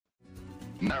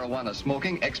Marijuana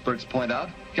smoking, experts point out,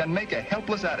 can make a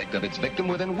helpless addict of its victim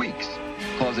within weeks,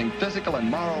 causing physical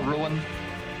and moral ruin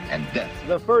and death.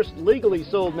 The first legally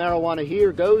sold marijuana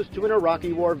here goes to an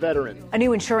Iraqi war veteran. A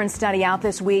new insurance study out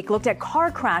this week looked at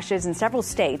car crashes in several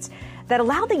states that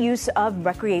allowed the use of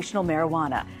recreational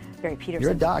marijuana. Barry Peterson.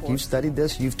 You're a doc. You've studied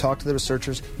this. You've talked to the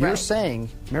researchers. You're saying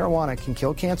marijuana can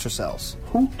kill cancer cells.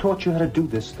 Who taught you how to do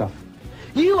this stuff?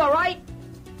 You, all right?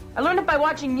 I learned it by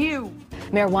watching you.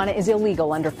 Marijuana is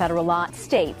illegal under federal law.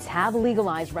 States have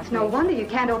legalized recreational. No wonder you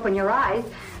can't open your eyes.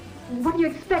 What do you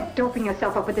expect, doping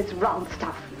yourself up with this wrong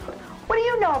stuff? What do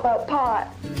you know about pot?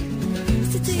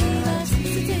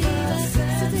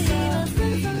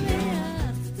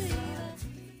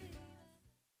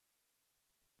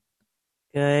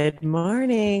 Good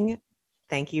morning.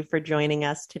 Thank you for joining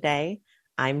us today.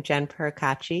 I'm Jen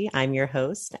Pericacci. I'm your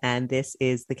host, and this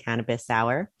is the Cannabis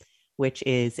Hour, which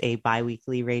is a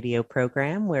biweekly radio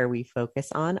program where we focus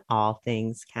on all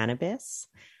things cannabis.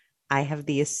 I have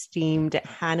the esteemed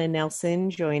Hannah Nelson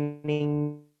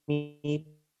joining me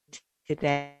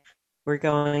today. We're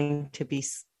going to be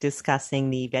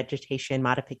discussing the vegetation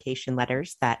modification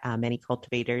letters that many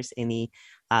cultivators in the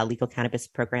legal cannabis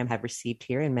program have received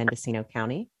here in Mendocino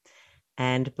County.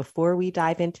 And before we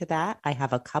dive into that, I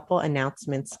have a couple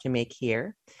announcements to make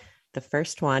here. The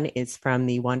first one is from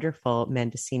the wonderful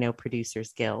Mendocino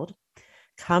Producers Guild.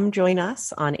 Come join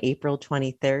us on April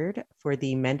 23rd for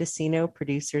the Mendocino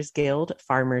Producers Guild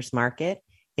Farmers Market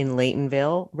in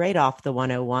Laytonville, right off the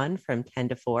 101 from 10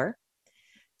 to 4.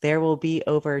 There will be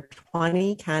over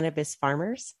 20 cannabis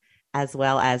farmers, as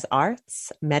well as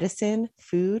arts, medicine,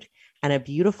 food, and a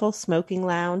beautiful smoking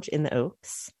lounge in the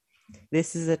Oaks.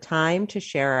 This is a time to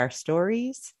share our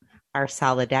stories, our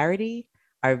solidarity,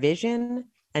 our vision,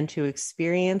 and to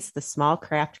experience the small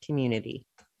craft community.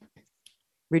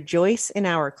 Rejoice in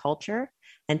our culture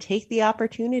and take the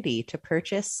opportunity to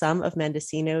purchase some of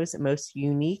Mendocino's most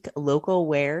unique local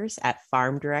wares at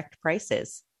farm direct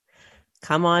prices.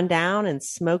 Come on down and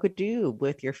smoke a doob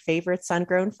with your favorite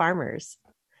sun-grown farmers.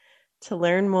 To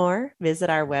learn more, visit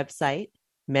our website,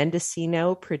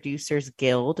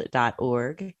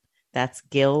 MendocinoProducersGuild.org. That's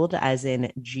guild as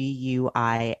in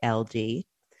G-U-I-L-D.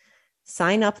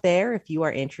 Sign up there if you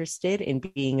are interested in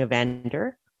being a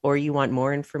vendor or you want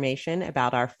more information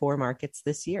about our 4 markets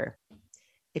this year.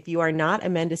 If you are not a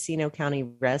Mendocino County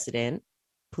resident,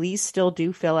 please still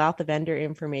do fill out the vendor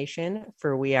information,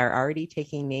 for we are already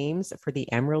taking names for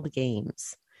the Emerald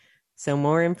Games. So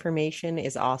more information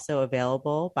is also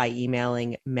available by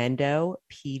emailing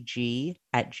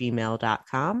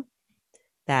mendopg@gmail.com.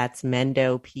 That's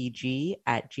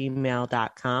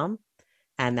mendopg@gmail.com.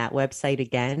 And that website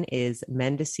again is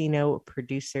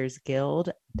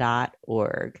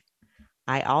MendocinoProducersGuild.org.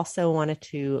 I also wanted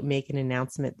to make an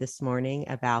announcement this morning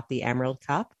about the Emerald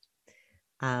Cup.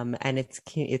 And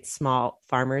it's Small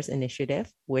Farmers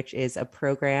Initiative, which is a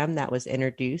program that was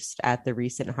introduced at the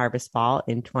recent Harvest Ball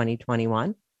in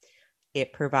 2021.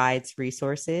 It provides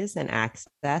resources and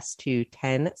access to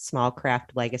 10 small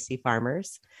craft legacy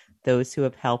farmers, those who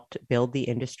have helped build the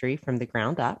industry from the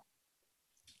ground up.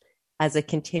 As a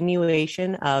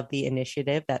continuation of the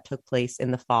initiative that took place in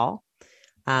the fall,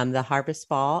 the Harvest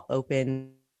Ball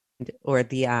opened, or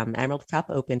the Emerald Cup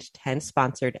opened 10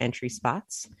 sponsored entry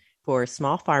spots for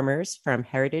small farmers from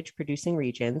heritage producing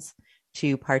regions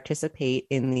to participate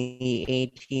in the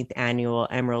 18th annual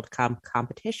Emerald Cup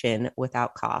competition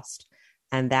without cost.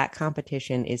 And that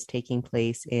competition is taking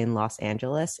place in Los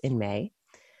Angeles in May.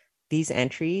 These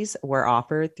entries were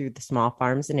offered through the Small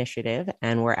Farms Initiative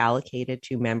and were allocated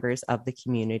to members of the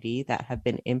community that have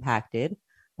been impacted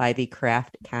by the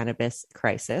craft cannabis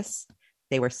crisis.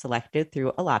 They were selected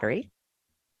through a lottery,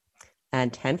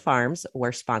 and 10 farms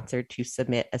were sponsored to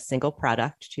submit a single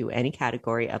product to any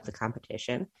category of the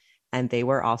competition. And they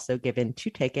were also given 2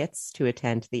 tickets to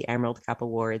attend the Emerald Cup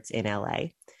Awards in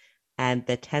LA. And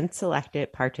the 10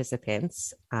 selected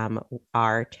participants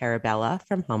are Terabella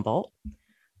from Humboldt,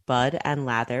 Bud and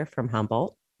Lather from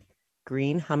Humboldt,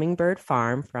 Green Hummingbird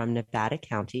Farm from Nevada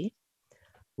County,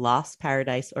 Lost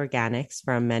Paradise Organics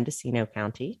from Mendocino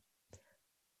County,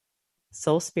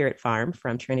 Soul Spirit Farm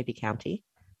from Trinity County,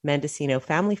 Mendocino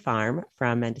Family Farm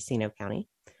from Mendocino County,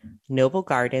 Noble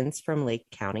Gardens from Lake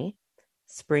County,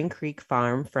 Spring Creek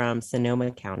Farm from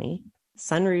Sonoma County,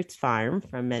 Sunroots Farm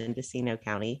from Mendocino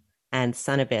County, and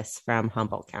Sun Abyss from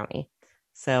Humboldt County.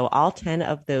 So all 10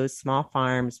 of those small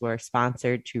farms were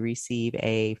sponsored to receive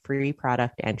a free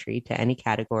product entry to any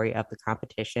category of the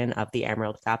competition of the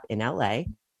Emerald Cup in LA.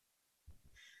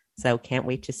 So can't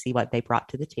wait to see what they brought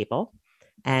to the table.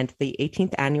 And the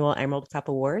 18th Annual Emerald Cup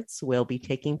Awards will be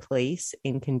taking place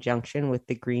in conjunction with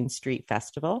the Green Street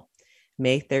Festival,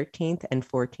 May 13th and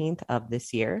 14th of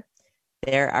this year.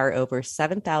 There are over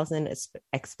 7,000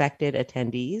 expected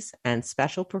attendees and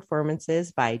special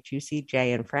performances by Juicy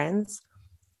J and Friends,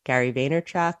 Gary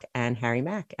Vaynerchuk, and Harry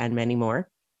Mack, and many more.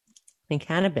 And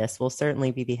Cannabis will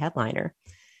certainly be the headliner.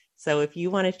 So if you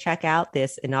want to check out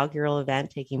this inaugural event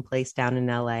taking place down in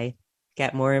LA,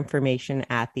 get more information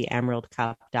at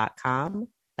theemeraldcup.com.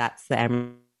 That's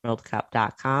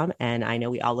theemeraldcup.com. And I know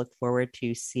we all look forward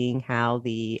to seeing how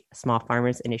the Small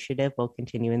Farmers Initiative will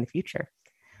continue in the future.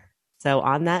 So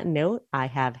on that note, I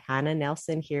have Hannah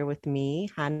Nelson here with me.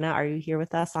 Hannah, are you here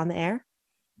with us on the air?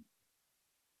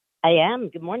 I am.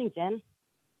 Good morning, Jen.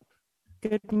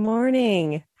 Good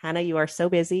morning. Hannah, you are so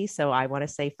busy. So I want to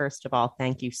say, first of all,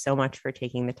 thank you so much for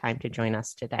taking the time to join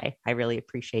us today. I really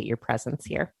appreciate your presence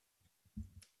here.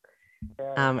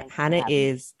 Hannah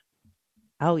is,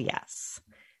 oh yes.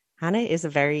 Hannah is a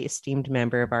very esteemed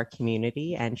member of our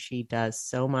community, and she does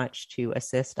so much to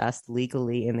assist us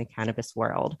legally in the cannabis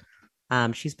world.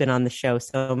 She's been on the show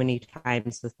so many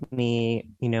times with me.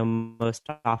 You know, most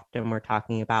often we're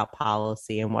talking about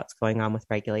policy and what's going on with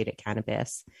regulated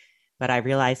cannabis. But I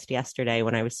realized yesterday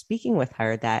when I was speaking with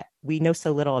her that we know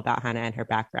so little about Hannah and her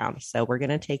background. So we're going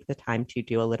to take the time to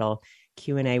do a little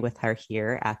Q&A with her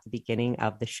here at the beginning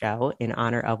of the show in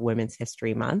honor of Women's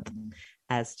History Month,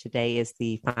 as today is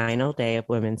the final day of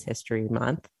Women's History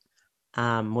Month,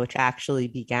 which actually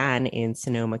began in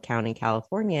Sonoma County,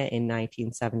 California in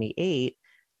 1978,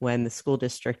 when the school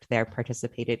district there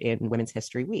participated in Women's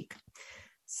History Week.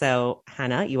 So,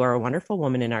 Hannah, you are a wonderful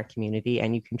woman in our community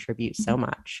and you contribute so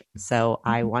much. So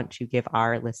I want to give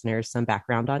our listeners some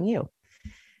background on you.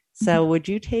 So would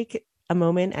you take a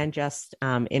moment and just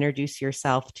introduce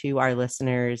yourself to our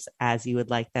listeners as you would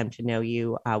like them to know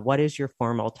you? What is your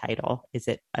formal title? Is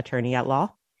it attorney at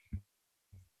law?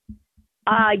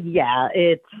 Yeah,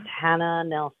 it's Hannah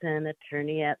Nelson,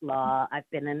 attorney at law. I've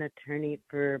been an attorney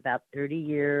for about 30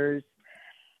 years.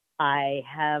 I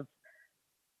have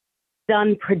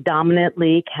done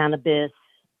predominantly cannabis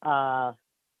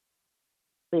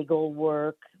legal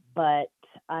work, but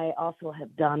I also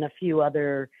have done a few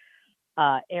other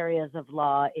areas of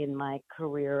law in my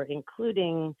career,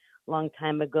 including a long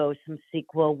time ago some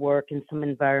CEQA work and some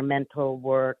environmental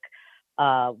work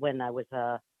when I was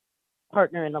a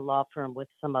partner in a law firm with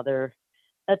some other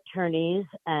attorneys,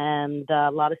 and a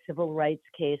lot of civil rights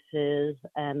cases.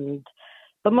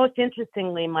 But most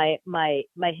interestingly, my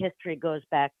history goes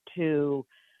back to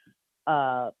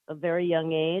a very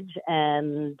young age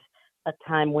and a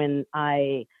time when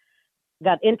I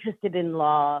got interested in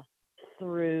law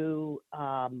through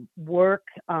work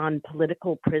on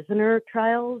political prisoner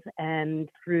trials and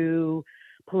through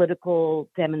political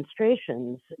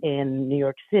demonstrations in New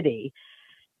York City.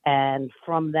 And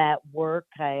from that work,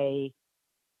 I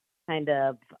kind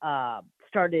of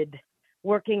started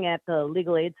working at the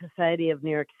Legal Aid Society of New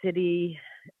York City,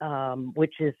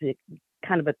 which is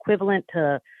kind of equivalent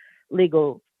to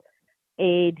legal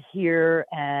aid here.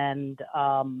 And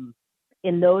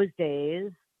in those days,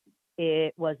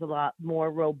 it was a lot more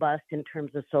robust in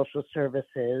terms of social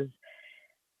services.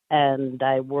 And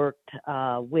I worked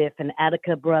with an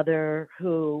Attica brother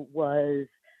who was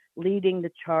leading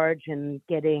the charge in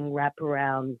getting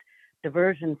wraparound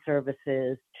diversion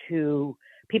services to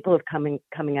people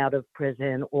coming out of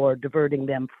prison, or diverting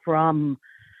them from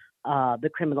the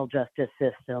criminal justice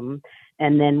system,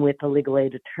 and then with a legal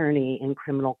aid attorney in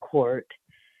criminal court.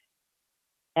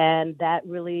 And that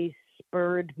really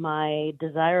spurred my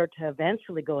desire to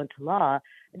eventually go into law.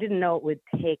 I didn't know it would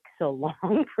take so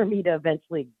long for me to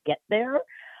eventually get there,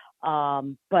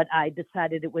 but I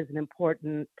decided it was an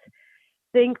important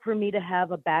thing for me to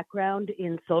have a background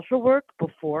in social work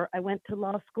before I went to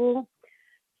law school.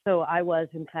 So I was,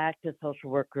 in fact, a social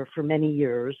worker for many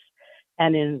years,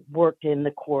 and worked in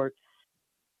the courts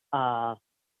as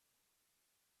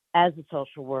a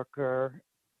social worker,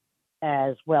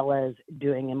 as well as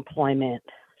doing employment,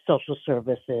 social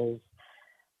services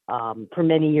for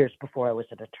many years before I was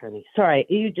an attorney. Sorry,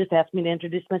 you just asked me to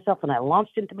introduce myself, and I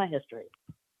launched into my history.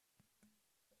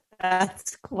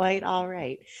 That's quite all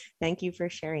right. Thank you for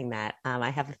sharing that. I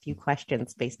have a few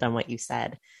questions based on what you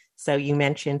said. So you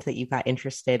mentioned that you got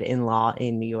interested in law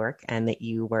in New York and that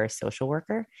you were a social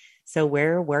worker. So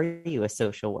where were you a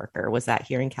social worker? Was that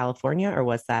here in California, or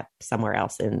was that somewhere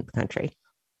else in the country?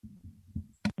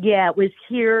 Yeah, it was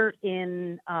here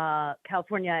in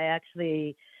California. I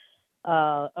actually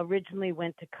originally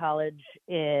went to college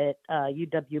at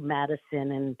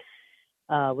UW-Madison and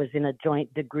was in a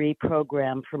joint degree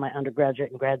program for my undergraduate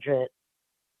and graduate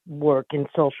work in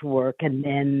social work, and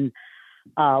then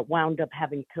wound up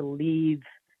having to leave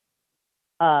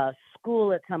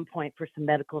school at some point for some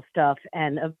medical stuff,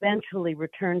 and eventually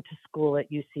returned to school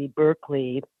at UC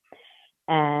Berkeley,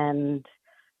 and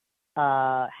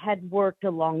had worked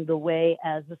along the way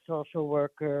as a social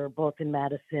worker, both in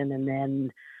Madison and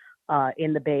then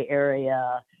in the Bay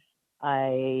Area.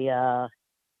 I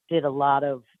did a lot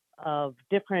of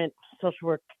different social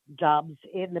work jobs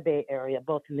in the Bay Area,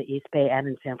 both in the East Bay and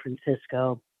in San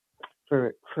Francisco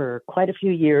for quite a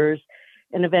few years,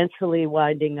 and eventually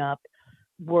winding up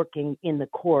working in the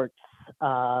courts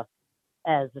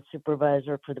as a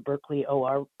supervisor for the Berkeley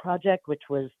OR project, which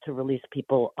was to release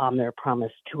people on their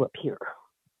promise to appear.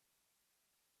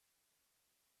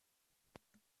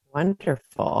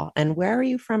 Wonderful. And where are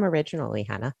you from originally,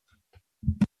 Hannah?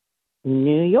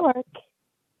 New York.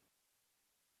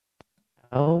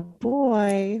 Oh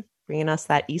boy, bringing us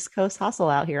that East Coast hustle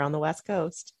out here on the West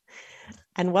Coast.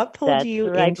 And what pulled That's you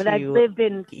right, into? But I've lived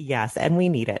in. Yes, and we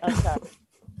need it.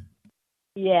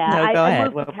 Yeah, no, go I ahead.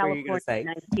 moved What to were you California going to say? in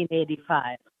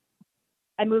 1985.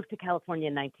 I moved to California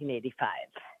in 1985.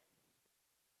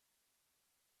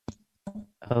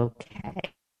 Okay.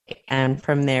 And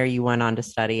from there, you went on to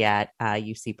study at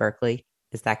UC Berkeley.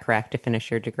 Is that correct, to finish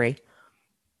your degree?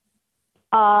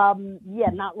 Yeah,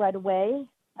 not right away.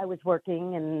 I was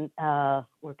working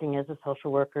as a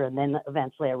social worker, and then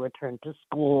eventually I returned to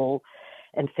school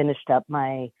and finished up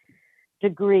my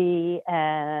degree,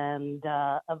 and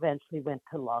eventually went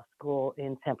to law school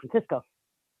in San Francisco.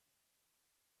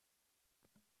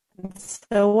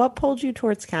 So what pulled you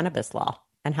towards cannabis law?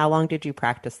 And how long did you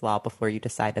practice law before you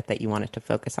decided that you wanted to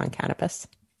focus on cannabis?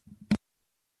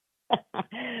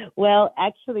 Well,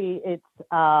 actually, it's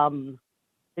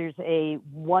there's a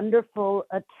wonderful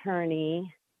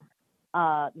attorney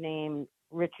named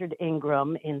Richard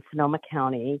Ingram in Sonoma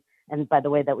County. And by the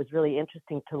way, that was really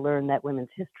interesting to learn that Women's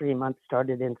History Month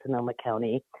started in Sonoma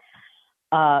County.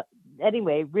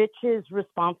 Anyway, Rich is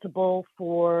responsible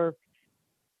for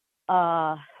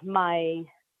my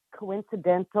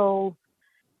coincidental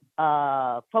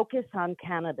focus on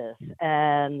cannabis.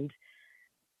 And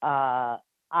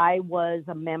I was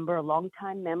a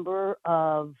longtime member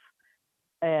of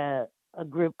a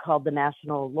group called the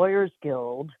National Lawyers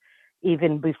Guild,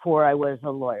 even before I was a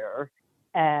lawyer,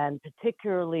 and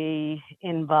particularly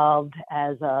involved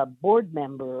as a board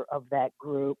member of that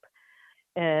group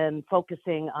and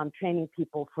focusing on training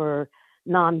people for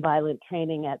nonviolent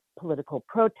training at political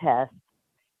protests.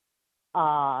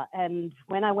 And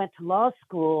when I went to law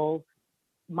school,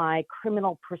 my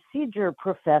criminal procedure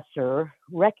professor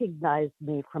recognized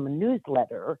me from a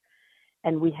newsletter,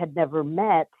 and we had never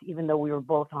met, even though we were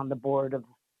both on the board of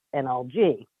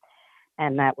NLG,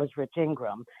 and that was Rich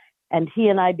Ingram. And he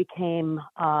and I became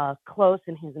close,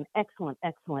 and he's an excellent,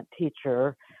 excellent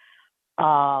teacher.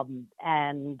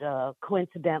 And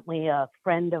coincidentally, a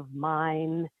friend of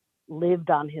mine lived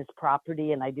on his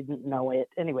property, and I didn't know it.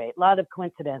 Anyway, a lot of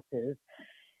coincidences.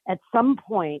 At some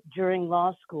point during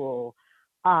law school,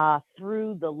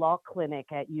 through the law clinic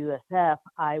at USF,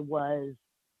 I was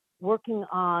working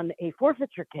on a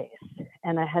forfeiture case,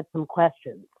 and I had some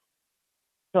questions.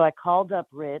 So I called up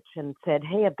Rich and said,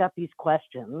 hey, I've got these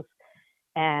questions.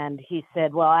 And he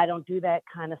said, well, I don't do that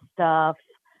kind of stuff.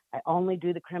 I only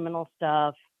do the criminal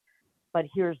stuff, but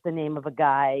here's the name of a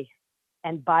guy.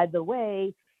 And by the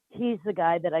way, he's the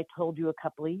guy that I told you a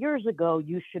couple of years ago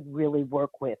you should really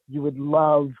work with. You would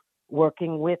love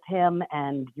working with him,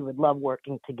 and you would love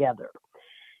working together.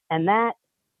 And that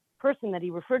person that he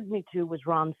referred me to was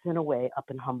Ron Sinaway up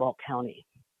in Humboldt County.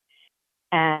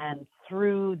 And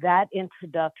through that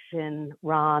introduction,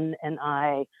 Ron and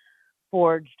I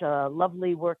forged a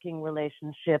lovely working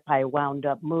relationship. I wound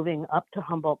up moving up to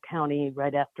Humboldt County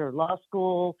right after law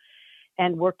school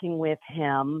and working with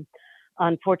him.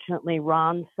 Unfortunately,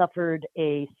 Ron suffered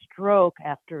a stroke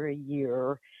after a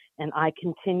year, and I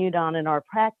continued on in our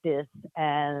practice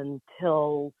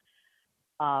until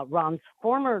Ron's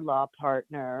former law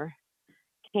partner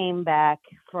came back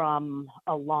from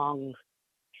a long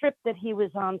trip that he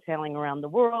was on, sailing around the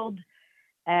world,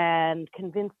 and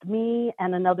convinced me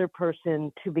and another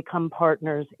person to become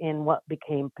partners in what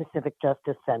became Pacific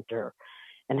Justice Center.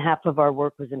 And half of our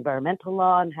work was environmental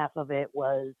law, and half of it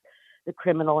was the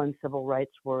criminal and civil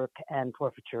rights work and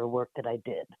forfeiture work that I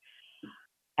did.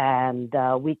 And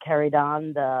we carried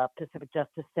on the Pacific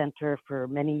Justice Center for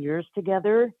many years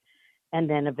together. And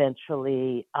then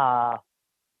eventually I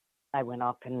went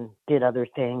off and did other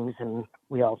things, and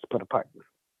we all split apart.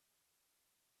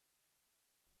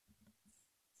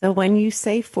 So when you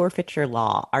say forfeiture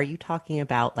law, are you talking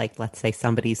about, like, let's say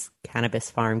somebody's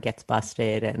cannabis farm gets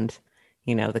busted and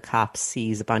the cops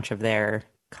seize a bunch of their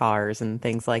cars and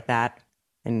things like that,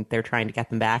 and they're trying to get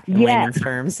them back in layman's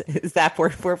terms. Is that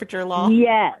forfeiture law?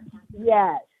 Yes,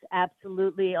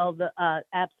 absolutely.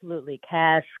 Absolutely,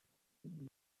 cash,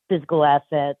 physical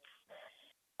assets,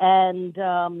 and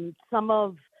some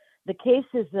of the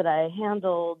cases that I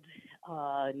handled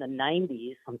in the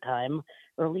 90s, sometime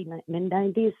mid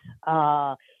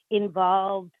 90s,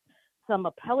 involved some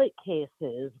appellate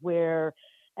cases where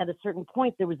at a certain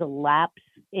point there was a lapse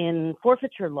in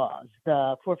forfeiture laws.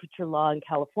 The forfeiture law in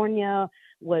California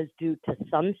was due to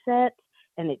sunset,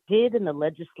 and it did, and the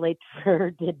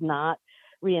legislature did not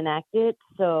reenact it.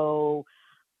 So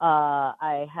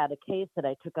I had a case that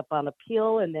I took up on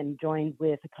appeal and then joined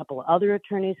with a couple of other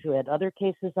attorneys who had other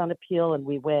cases on appeal, and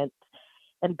we went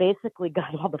and basically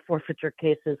got all the forfeiture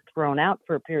cases thrown out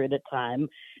for a period of time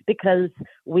because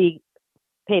we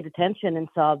paid attention and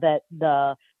saw that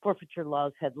the forfeiture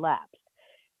laws had lapsed.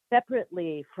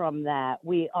 Separately from that,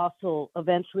 we also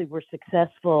eventually were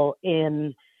successful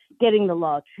in getting the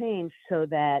law changed so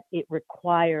that it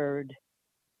required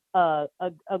a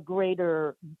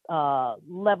greater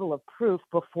level of proof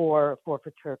before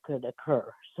forfeiture could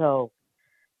occur. So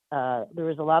there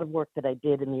was a lot of work that I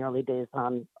did in the early days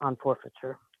on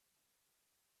forfeiture.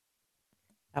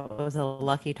 That was a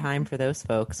lucky time for those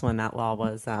folks when that law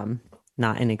was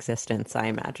not in existence, I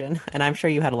imagine. And I'm sure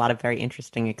you had a lot of very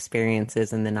interesting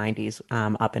experiences in the 90s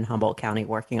up in Humboldt County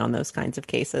working on those kinds of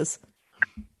cases.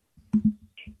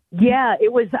 Yeah,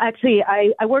 it was actually,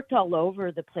 I worked all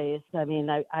over the place. I mean,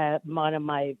 one of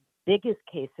my biggest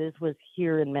cases was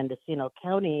here in Mendocino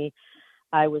County.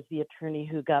 I was the attorney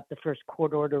who got the first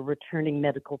court order returning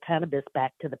medical cannabis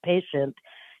back to the patient,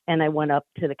 and I went up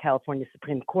to the California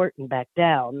Supreme Court and back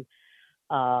down.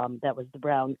 That was the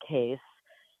Brown case.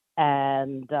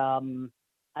 And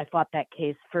I fought that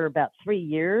case for about 3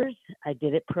 years. I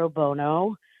did it pro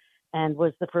bono and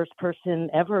was the first person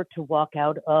ever to walk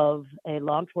out of a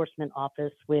law enforcement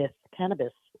office with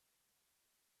cannabis.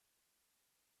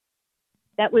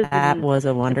 That was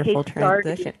a wonderful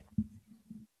transition.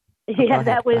 Yeah,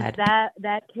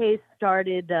 that case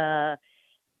started, I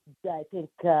think,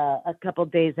 a couple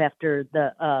of days after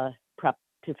the Prop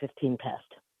 215 passed.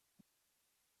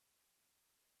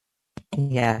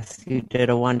 Yes, you did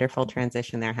a wonderful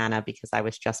transition there, Hannah, because I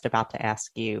was just about to ask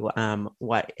you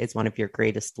what is one of your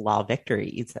greatest law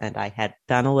victories. And I had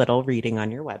done a little reading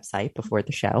on your website before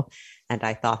the show, and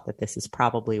I thought that this is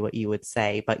probably what you would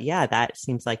say. But yeah, that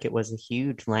seems like it was a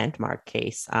huge landmark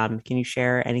case. Can you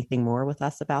share anything more with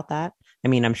us about that? I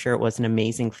mean, I'm sure it was an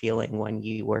amazing feeling when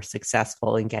you were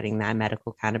successful in getting that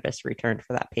medical cannabis returned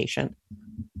for that patient.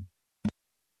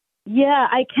 Yeah,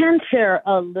 I can share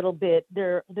a little bit.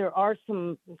 There are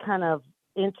some kind of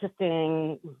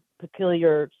interesting,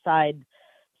 peculiar side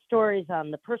stories on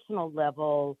the personal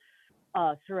level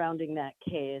surrounding that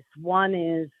case. One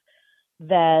is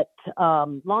that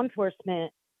law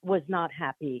enforcement was not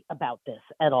happy about this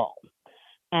at all.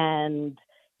 And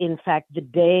in fact, the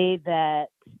day that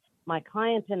my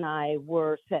client and I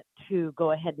were set to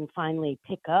go ahead and finally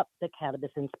pick up the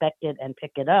cannabis, inspect it and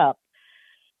pick it up,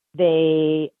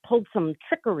 they pulled some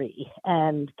trickery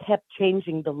and kept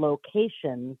changing the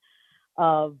location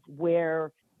of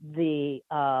where the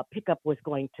pickup was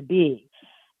going to be.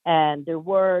 And there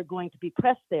were going to be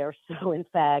press there. So in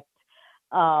fact,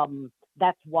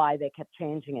 that's why they kept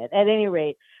changing it. At any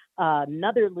rate,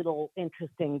 another little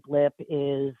interesting blip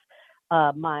is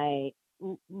my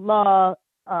law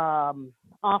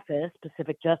office,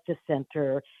 Pacific Justice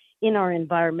Center, in our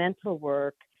environmental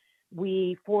work,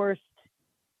 we forced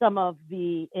some of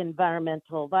the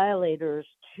environmental violators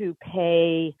to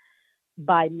pay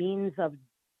by means of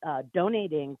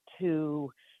donating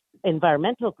to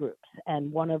environmental groups.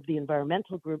 And one of the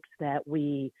environmental groups that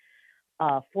we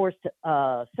forced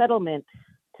a settlement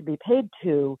to be paid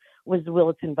to was the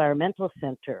Willits Environmental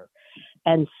Center.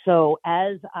 And so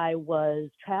as I was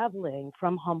traveling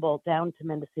from Humboldt down to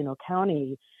Mendocino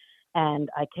County, and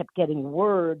I kept getting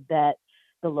word that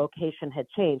the location had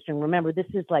changed. And remember, this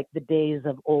is like the days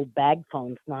of old bag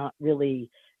phones, not really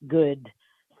good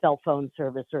cell phone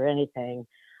service or anything.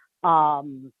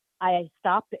 I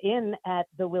stopped in at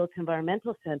the Willits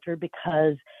Environmental Center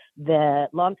because the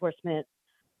law enforcement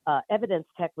evidence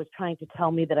tech was trying to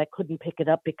tell me that I couldn't pick it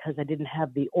up because I didn't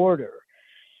have the order,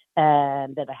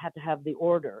 and that I had to have the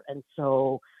order. And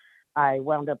so I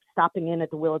wound up stopping in at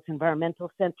the Willits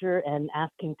Environmental Center and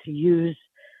asking to use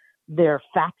their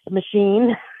fax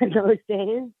machine in those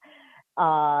days,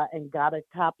 and got a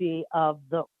copy of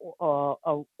the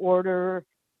order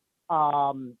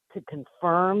to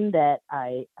confirm that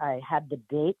I had the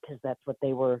date, because that's what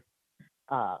they were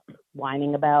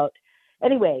whining about.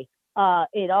 anyway,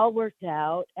 it all worked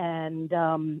out.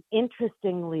 And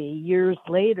interestingly, years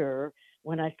later,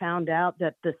 when I found out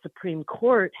that the Supreme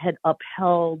Court had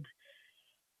upheld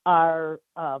our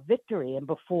victory, and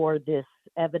before this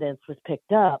evidence was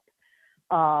picked up,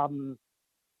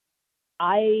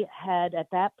 I had at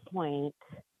that point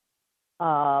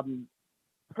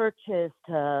purchased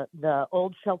the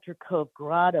old Shelter Cove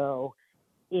Grotto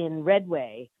in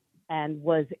Redway and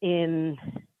was in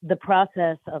the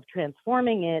process of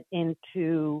transforming it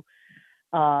into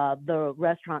the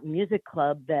restaurant and music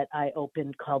club that I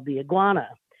opened called the Iguana.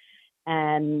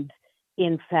 And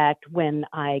in fact, when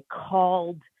I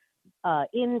called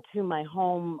into my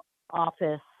home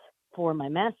office for my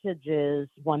messages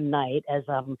one night, as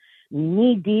I'm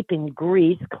knee deep in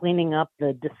grease cleaning up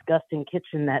the disgusting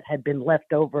kitchen that had been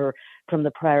left over from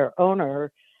the prior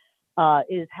owner,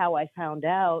 is how I found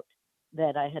out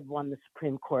that I had won the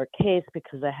Supreme Court case,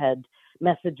 because I had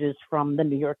messages from the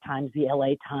New York Times, the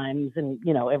LA Times, and,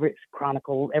 every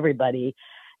Chronicle, everybody.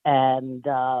 And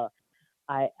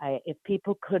I if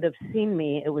people could have seen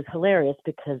me, it was hilarious,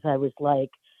 because I was like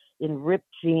in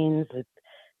ripped jeans with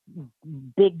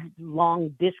big,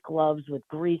 long dish gloves with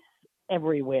grease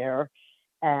everywhere.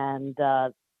 And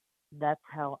that's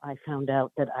how I found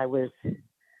out that I was,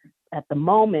 at the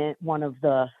moment, one of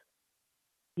the,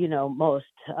 most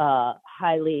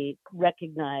highly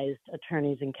recognized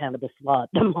attorneys in cannabis law at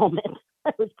the moment.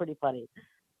 That was pretty funny.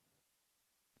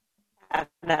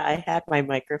 I had my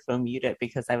microphone muted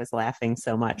because I was laughing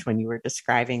so much when you were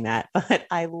describing that, but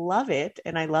I love it.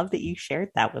 And I love that you shared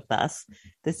that with us.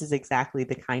 This is exactly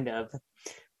the kind of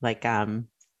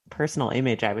personal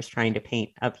image I was trying to paint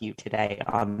of you today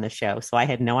on the show. So I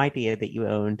had no idea that you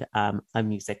owned a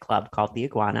music club called the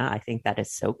Iguana. I think that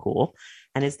is so cool.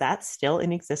 And is that still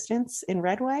in existence in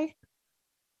Redway?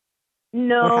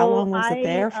 No. Or how long was it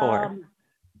there for?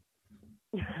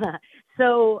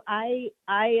 So I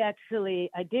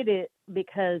did it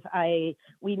because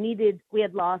we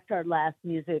had lost our last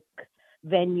music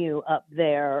venue up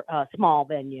there, small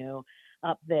venue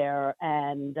up there.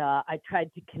 And I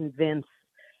tried to convince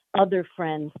other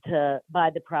friends to buy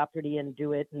the property and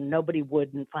do it, and nobody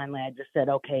would. And finally I just said,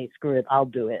 okay, screw it, I'll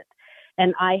do it.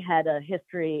 And I had a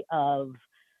history of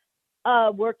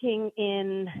working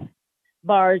in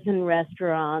bars and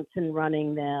restaurants and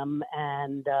running them.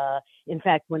 And in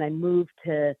fact, when I moved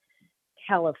to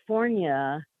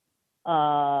California,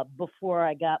 before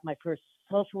I got my first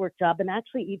social work job, and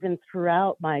actually even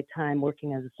throughout my time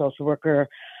working as a social worker,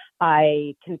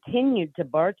 I continued to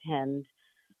bartend,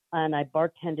 and I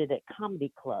bartended at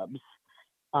comedy clubs.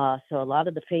 So a lot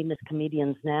of the famous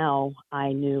comedians now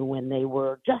I knew when they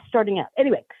were just starting out.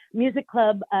 Anyway, music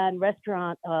club and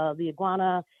restaurant, the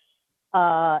Iguana.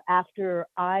 After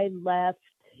I left,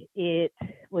 it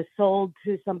was sold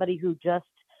to somebody who just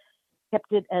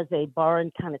kept it as a bar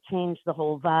and kind of changed the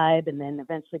whole vibe, and then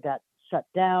eventually got shut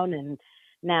down. And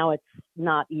now it's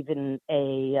not even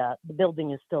the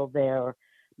building is still there,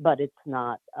 but it's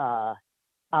not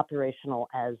operational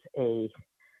as a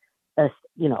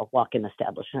walk-in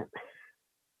establishment.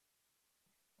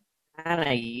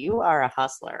 Anna, you are a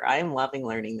hustler. I'm loving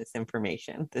learning this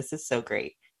information. This is so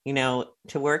great. To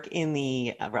work in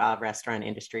the restaurant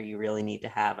industry, you really need to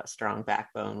have a strong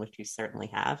backbone, which you certainly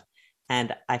have.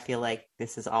 And I feel like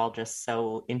this is all just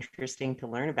so interesting to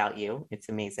learn about you. It's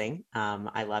amazing.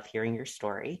 I love hearing your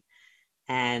story.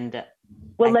 And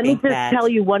let me just tell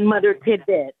you one other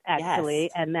tidbit, actually,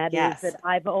 yes, and that is that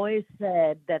I've always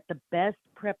said that the best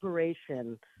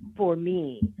preparation for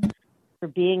me for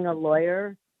being a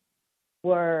lawyer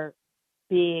were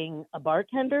being a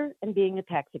bartender and being a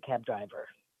taxi cab driver,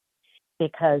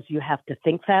 because you have to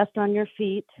think fast on your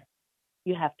feet.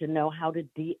 You have to know how to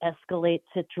de-escalate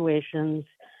situations,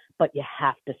 but you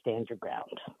have to stand your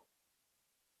ground.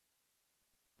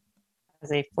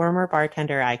 As a former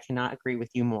bartender, I cannot agree with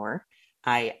you more.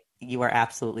 You are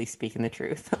absolutely speaking the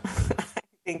truth. I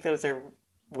think those are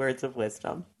words of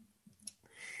wisdom.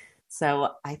 So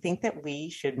I think that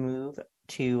we should move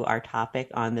to our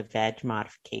topic on the veg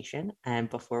modification. And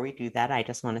before we do that, I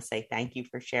just want to say thank you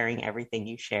for sharing everything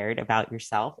you shared about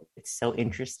yourself. It's so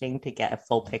interesting to get a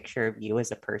full picture of you as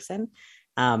a person.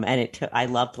 I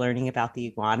loved learning about the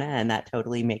Iguana, and that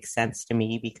totally makes sense to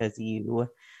me, because you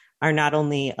are not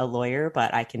only a lawyer,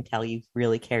 but I can tell you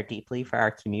really care deeply for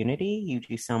our community. You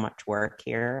do so much work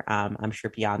here. I'm sure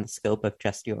beyond the scope of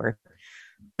just your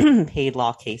paid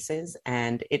law cases.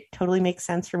 And it totally makes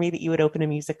sense for me that you would open a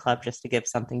music club just to give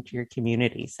something to your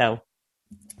community. So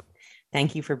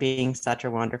thank you for being such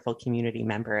a wonderful community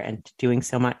member and doing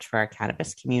so much for our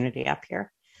cannabis community up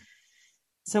here.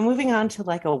 So moving on to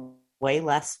like a way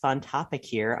less fun topic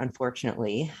here,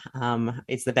 unfortunately,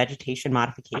 is the vegetation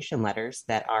modification letters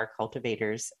that our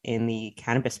cultivators in the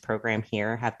cannabis program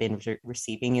here have been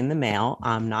receiving in the mail.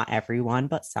 Not everyone,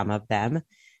 but some of them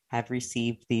have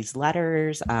received these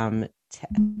letters.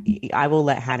 I will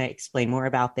let Hannah explain more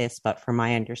about this, but from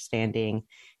my understanding,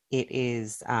 it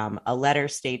is a letter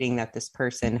stating that this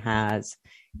person has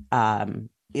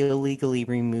illegally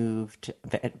removed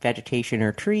vegetation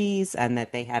or trees, and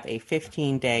that they have a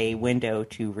 15-day window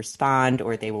to respond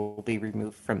or they will be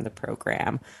removed from the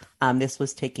program. This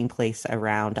was taking place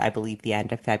around, I believe, the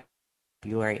end of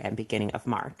February and beginning of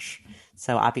March.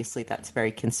 So obviously that's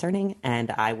very concerning,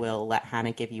 and I will let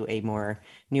Hannah give you a more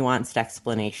nuanced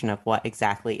explanation of what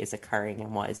exactly is occurring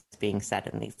and what is being said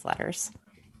in these letters.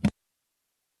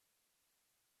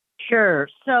 Sure.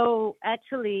 So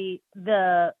actually,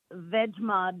 the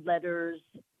VegMod letters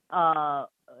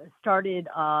started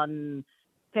on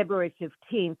February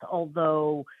 15th,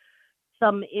 although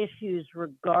some issues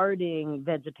regarding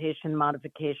vegetation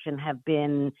modification have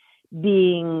been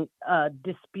being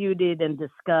disputed and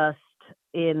discussed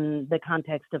in the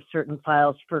context of certain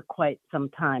files for quite some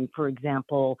time. For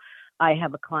example, I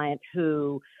have a client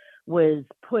who was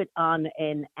put on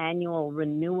an annual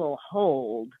renewal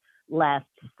hold last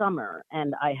summer,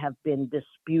 and I have been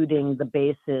disputing the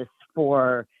basis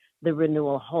for the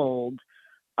renewal hold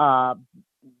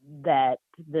that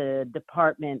the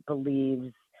department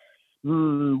believes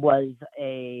was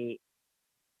a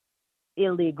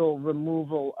illegal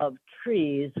removal of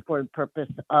trees for the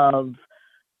purpose of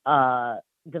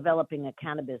developing a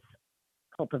cannabis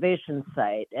cultivation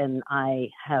site. And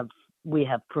we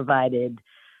have provided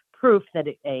proof that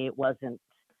it wasn't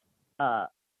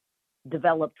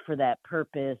developed for that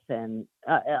purpose, and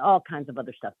all kinds of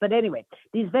other stuff. But anyway,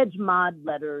 these VegMod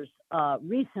letters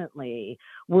recently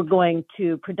were going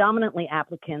to predominantly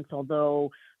applicants,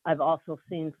 although I've also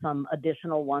seen some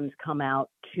additional ones come out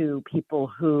to people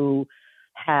who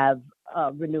have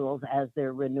renewals as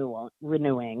they're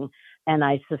renewing, and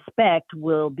I suspect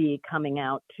will be coming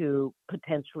out to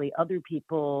potentially other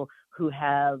people who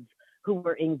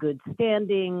were in good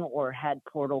standing or had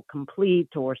Portal Complete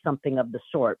or something of the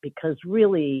sort, because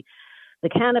really the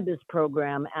cannabis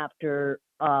program, after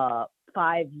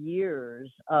 5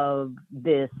 years of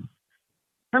this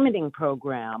permitting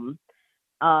program,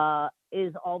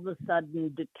 is all of a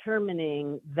sudden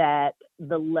determining that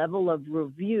the level of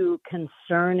review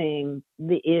concerning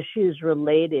the issues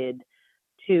related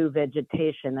to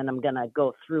vegetation, and I'm going to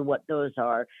go through what those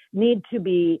are, need to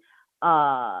be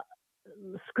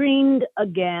screened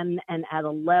again and at a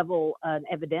level, an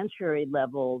evidentiary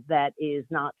level that is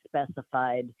not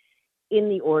specified in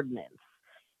the ordinance.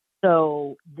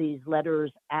 So these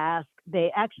letters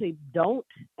they actually don't,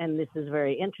 and this is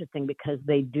very interesting because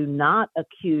they do not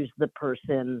accuse the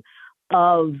person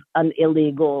of an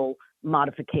illegal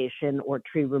modification or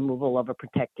tree removal of a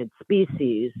protected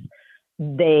species.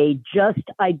 They just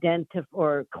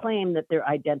claim that they're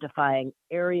identifying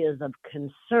areas of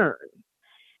concern.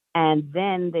 And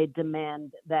then they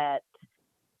demand that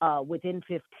within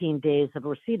 15 days of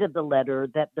receipt of the letter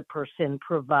that the person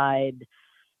provide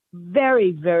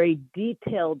very, very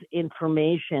detailed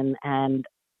information, and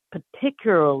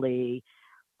particularly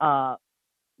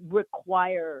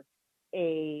require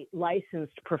a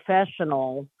licensed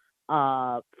professional,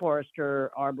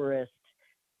 forester, arborist,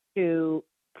 to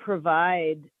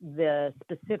provide the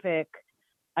specific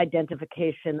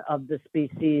identification of the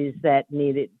species that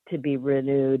needed to be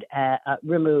removed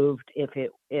if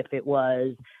it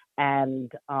was,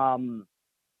 and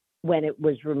when it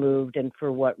was removed and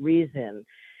for what reason.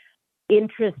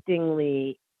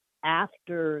 Interestingly,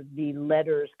 after the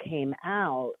letters came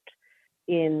out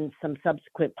in some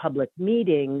subsequent public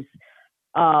meetings,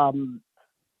 the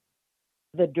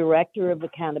director of the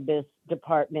cannabis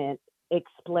department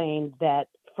explained that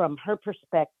from her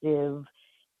perspective,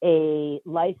 a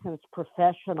licensed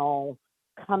professional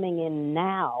coming in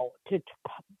now to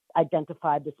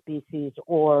identify the species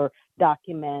or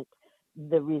document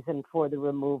the reason for the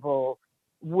removal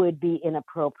would be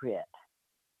inappropriate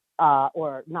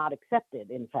or not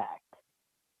accepted, in fact.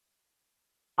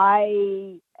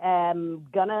 I am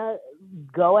gonna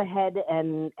go ahead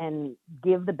and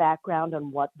give the background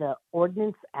on what the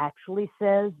ordinance actually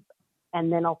says,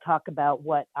 and then I'll talk about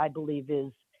what I believe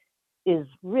is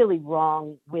really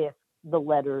wrong with the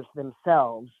letters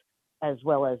themselves, as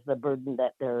well as the burden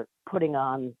that they're putting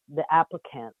on the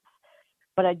applicants.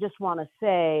 But I just want to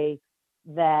say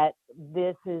that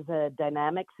this is a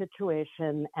dynamic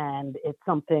situation, and it's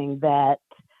something that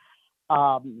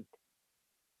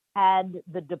had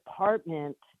the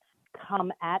department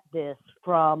come at this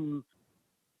from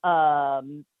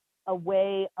a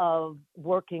way of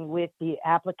working with the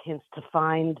applicants to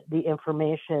find the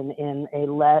information in a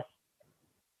less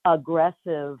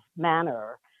aggressive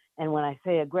manner. And when I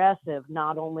say aggressive,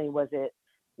 not only was it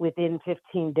within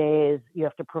 15 days, you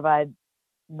have to provide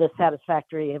the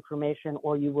satisfactory information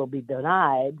or you will be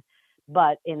denied,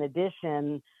 but in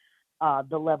addition,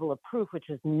 the level of proof, which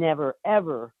has never,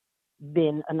 ever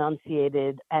been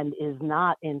enunciated and is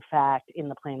not, in fact, in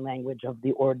the plain language of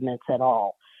the ordinance at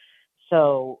all.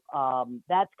 So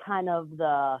that's kind of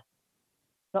the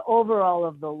overall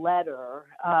of the letter.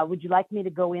 Would you like me to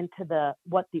go into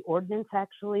what the ordinance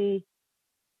actually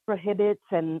prohibits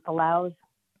and allows?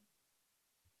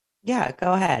 Yeah,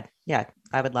 go ahead. Yeah,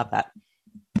 I would love that.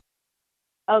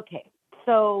 Okay,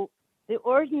 so the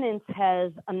ordinance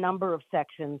has a number of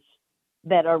sections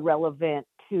that are relevant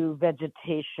to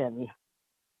vegetation.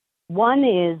 One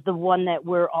is the one that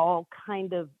we're all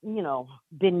kind of,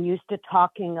 been used to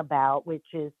talking about, which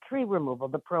is tree removal,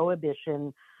 the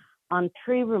prohibition on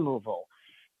tree removal.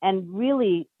 And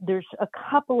really, there's a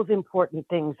couple of important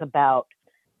things about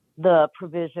the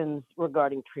provisions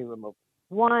regarding tree removal.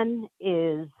 One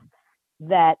is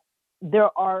that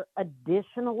there are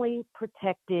additionally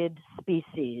protected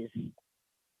species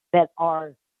that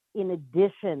are in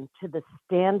addition to the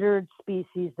standard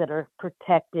species that are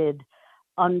protected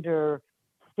under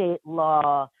state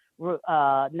law,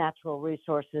 natural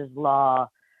resources law,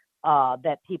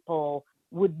 that people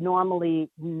would normally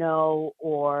know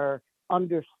or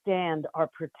understand are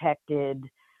protected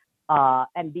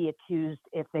and be accused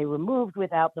if they removed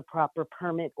without the proper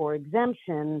permit or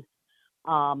exemption,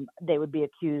 they would be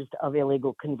accused of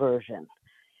illegal conversion.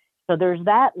 So there's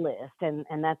that list, and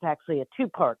that's actually a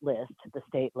two-part list, the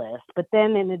state list. But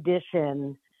then in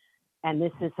addition, and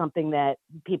this is something that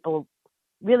people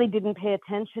really didn't pay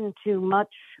attention to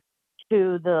much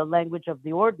to the language of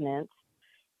the ordinance,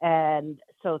 and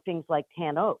so things like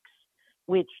tan oaks,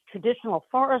 which traditional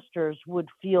foresters would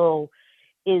feel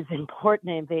is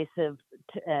important invasive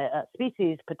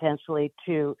species potentially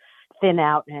to thin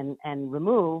out and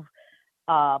remove.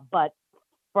 But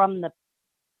from the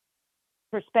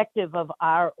perspective of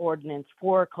our ordinance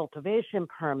for cultivation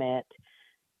permit,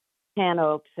 tan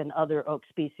oaks and other oak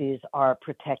species are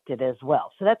protected as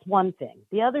well. So that's one thing.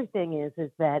 The other thing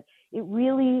is that it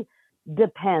really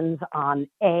depends on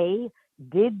A,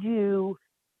 did you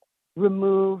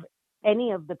remove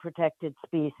any of the protected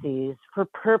species for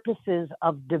purposes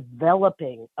of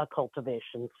developing a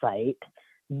cultivation site?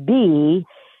 B,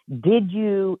 did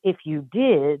you, if you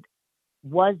did,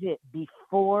 was it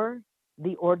before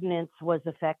the ordinance was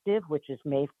effective, which is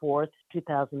May 4th,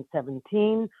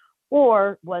 2017,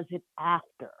 or was it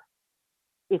after?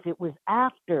 If it was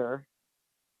after,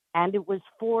 and it was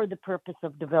for the purpose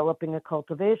of developing a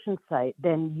cultivation site,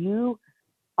 then you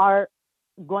are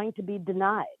going to be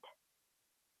denied,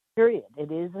 period.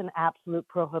 It is an absolute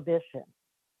prohibition.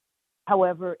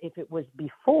 However, if it was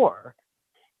before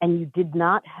and you did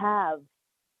not have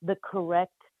the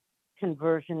correct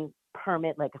conversion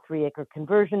permit, like a 3-acre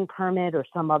conversion permit or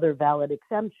some other valid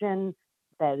exemption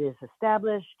that is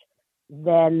established,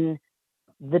 then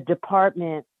the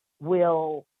department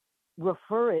will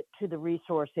refer it to the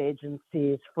resource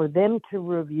agencies for them to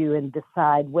review and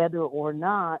decide whether or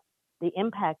not the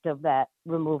impact of that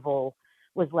removal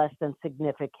was less than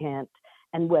significant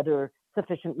and whether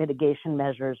sufficient mitigation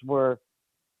measures were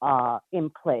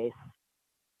in place.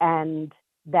 And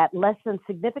that less than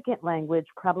significant language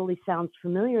probably sounds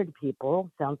familiar to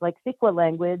people, sounds like CEQA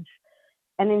language.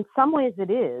 And in some ways it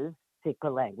is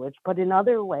CEQA language, but in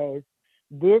other ways,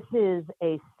 this is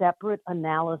a separate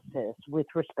analysis with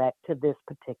respect to this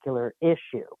particular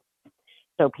issue.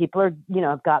 So people are,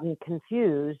 have gotten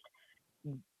confused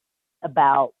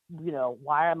about,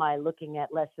 why am I looking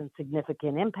at less than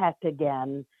significant impact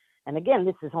again? And again,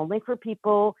 this is only for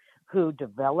people who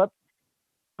develop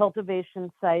cultivation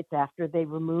sites after they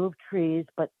remove trees,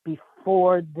 but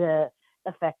before the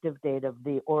effective date of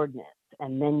the ordinance.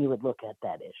 And then you would look at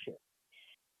that issue.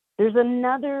 There's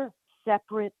another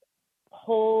separate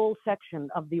whole section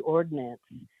of the ordinance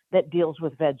that deals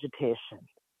with vegetation.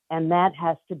 And that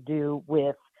has to do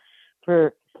with,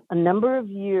 for a number of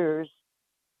years,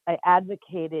 I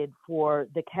advocated for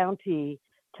the county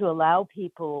to allow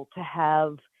people to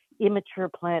have immature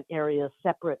plant areas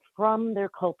separate from their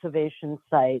cultivation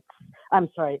sites,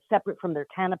 separate from their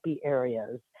canopy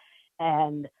areas,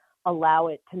 and allow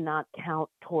it to not count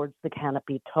towards the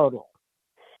canopy total.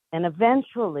 And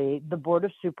eventually, the Board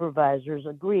of Supervisors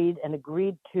agreed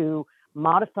to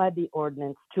modify the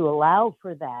ordinance to allow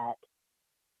for that.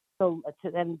 So,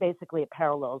 and basically it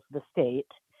parallels the state.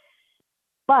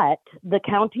 But the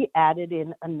county added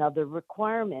in another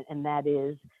requirement, and that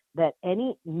is that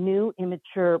any new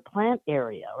immature plant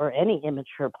area or any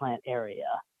immature plant area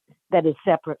that is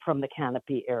separate from the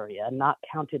canopy area, not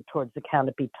counted towards the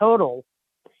canopy total,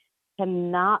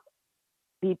 cannot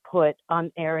be put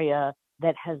on area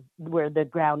where the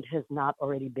ground has not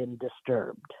already been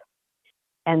disturbed.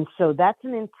 And so that's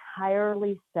an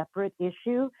entirely separate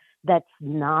issue. That's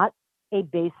not a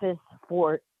basis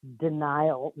for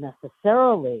denial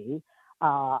necessarily.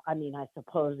 I mean, I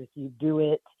suppose if you do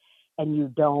it and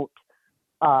you don't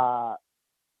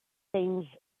change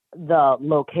the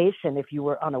location, if you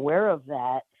were unaware of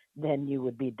that, then you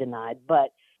would be denied.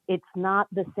 But it's not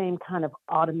the same kind of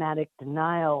automatic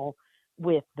denial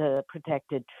with the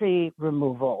protected tree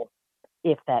removal,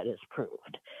 if that is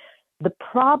proved. The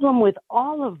problem with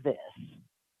all of this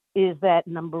is that,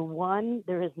 number one,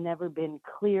 there has never been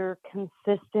clear,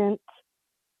 consistent,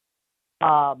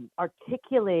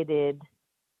 articulated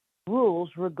rules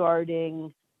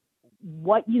regarding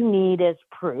what you need as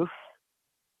proof,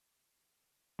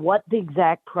 what the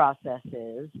exact process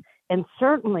is, and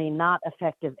certainly not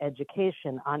effective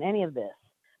education on any of this.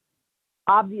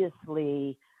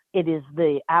 Obviously, it is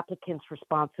the applicant's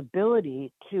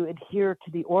responsibility to adhere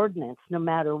to the ordinance no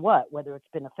matter what, whether it's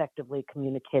been effectively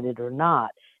communicated or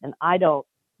not. And I don't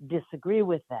disagree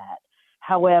with that.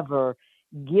 However,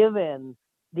 given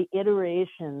the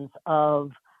iterations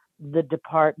of the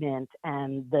department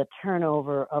and the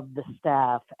turnover of the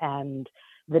staff and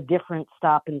the different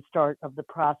stop and start of the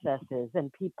processes,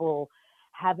 and people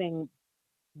having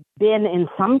been, in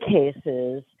some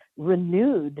cases,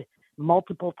 renewed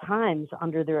multiple times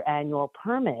under their annual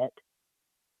permit,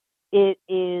 it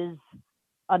is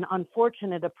an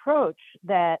unfortunate approach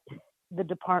that the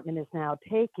department is now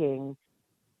taking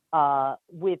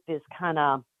with this kind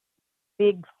of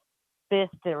big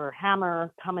fist or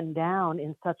hammer coming down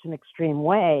in such an extreme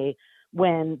way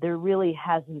when there really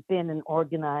hasn't been an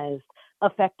organized,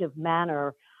 effective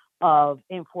manner of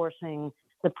enforcing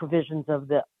the provisions of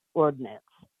the ordinance.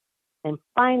 And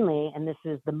finally, and this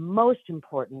is the most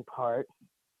important part,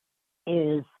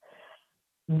 is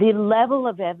the level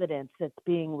of evidence that's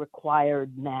being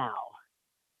required now,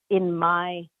 in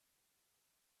my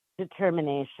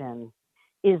determination,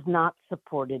 is not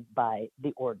supported by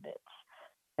the ordinance.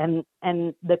 And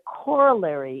the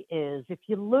corollary is, if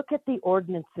you look at the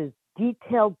ordinance's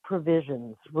detailed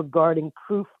provisions regarding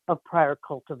proof of prior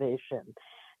cultivation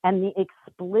and the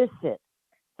explicit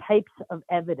types of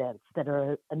evidence that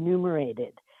are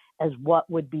enumerated as what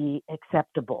would be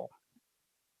acceptable,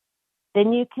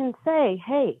 then you can say,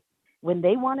 hey, when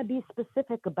they want to be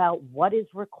specific about what is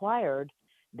required,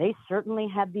 they certainly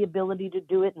have the ability to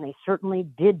do it, and they certainly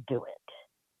did do it.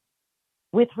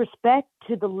 With respect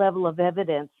to the level of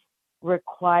evidence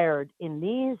required in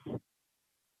these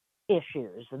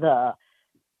issues, for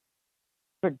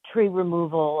tree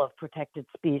removal of protected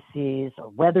species,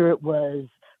 or whether it was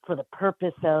for the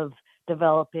purpose of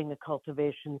developing a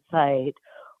cultivation site,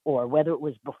 or whether it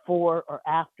was before or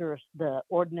after the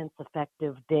ordinance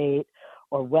effective date,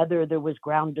 or whether there was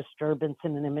ground disturbance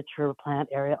in an immature plant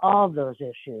area, all of those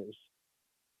issues,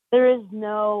 there is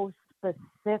no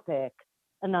specific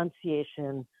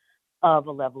enunciation of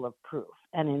a level of proof.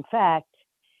 And in fact,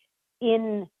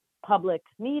 in public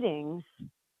meetings,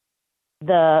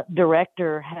 the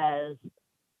director has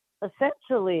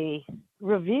essentially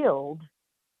revealed,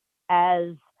 as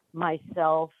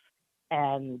myself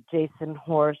and Jason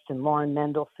Horst and Lauren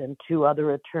Mendelson, two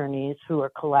other attorneys who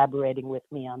are collaborating with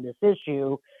me on this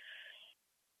issue,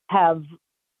 have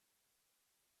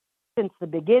since the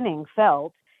beginning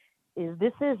felt is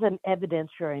this is an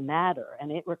evidentiary matter,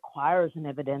 and it requires an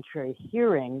evidentiary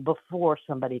hearing before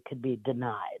somebody could be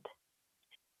denied.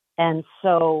 And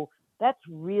so that's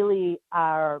really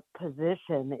our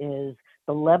position, is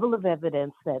the level of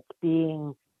evidence that's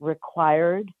being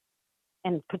required,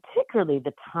 and particularly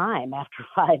the time after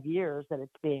 5 years that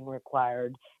it's being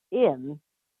required in,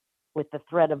 with the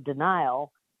threat of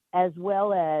denial, as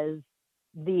well as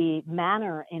the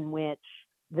manner in which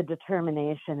the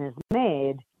determination is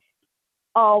made,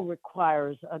 all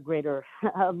requires a greater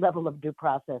level of due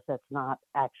process that's not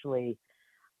actually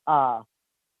so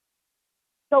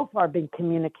far been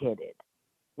communicated.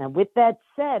 Now, with that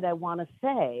said, I want to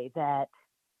say that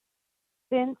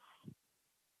since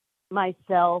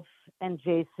myself and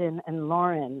Jason and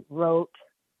Lauren wrote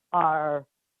our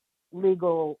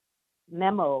legal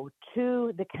memo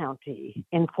to the county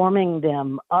informing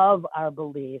them of our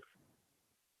belief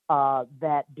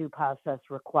that due process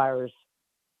requires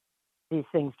these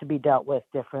things to be dealt with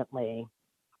differently,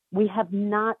 we have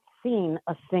not seen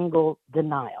a single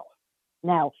denial.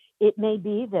 Now, it may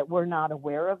be that we're not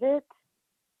aware of it,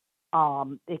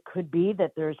 It could be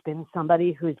that there's been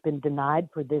somebody who's been denied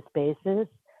for this basis,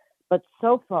 but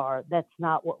so far that's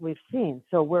not what we've seen.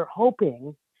 So we're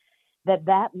hoping that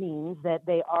that means that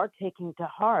they are taking to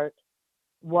heart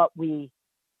what we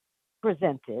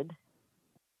presented.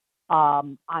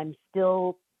 I'm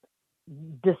still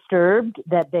disturbed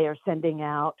that they are sending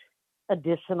out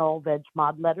additional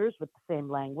VegMod letters with the same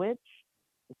language.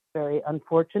 It's very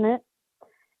unfortunate.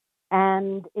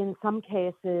 And in some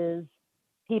cases,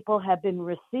 people have been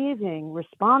receiving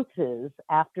responses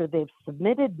after they've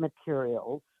submitted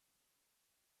materials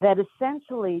that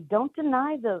essentially don't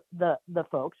deny the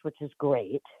folks, which is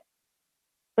great,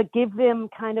 but give them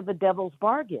kind of a devil's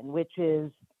bargain, which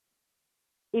is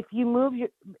if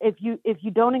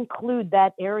you don't include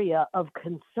that area of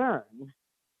concern,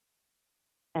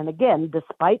 and again,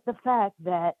 despite the fact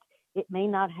that it may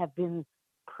not have been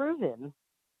proven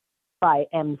by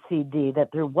MCD that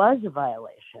there was a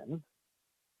violation,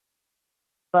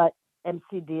 but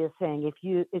MCD is saying if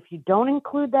you don't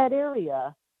include that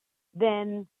area,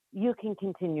 then you can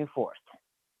continue forth.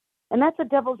 And that's a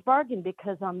devil's bargain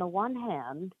because on the one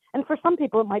hand, and for some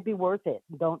people it might be worth it.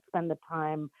 Don't spend the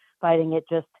time fighting it.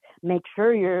 Just make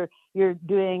sure you're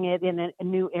doing it in a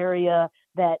new area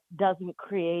that doesn't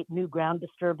create new ground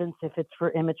disturbance if it's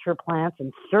for immature plants,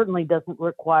 and certainly doesn't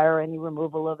require any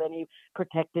removal of any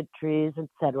protected trees,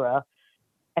 etc.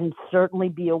 And certainly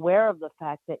be aware of the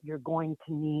fact that you're going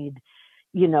to need,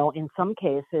 in some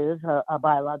cases, a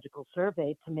biological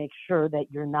survey to make sure that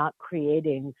you're not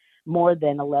creating more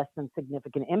than a less than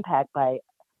significant impact by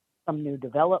some new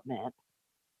development.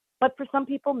 But for some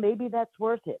people, maybe that's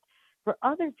worth it. For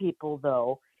other people,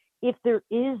 though, if there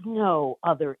is no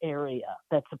other area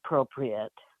that's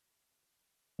appropriate,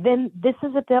 then this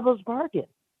is a devil's bargain.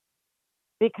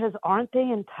 Because aren't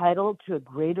they entitled to a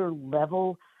greater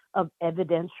level of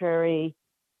evidentiary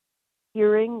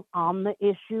hearing on the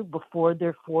issue before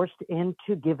they're forced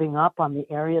into giving up on the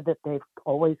area that they've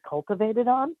always cultivated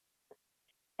on?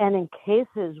 And in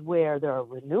cases where there are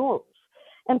renewals,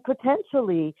 and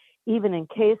potentially even in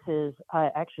cases,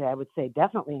 I would say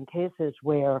definitely in cases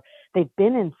where they've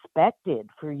been inspected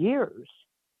for years,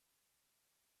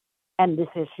 and this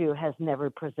issue has never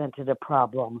presented a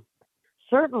problem,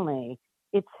 certainly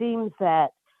it seems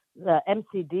that the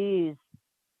MCD's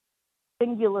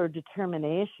singular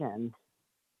determination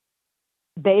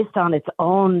based on its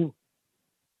own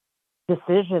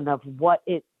decision of what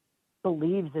it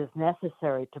believes is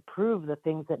necessary to prove the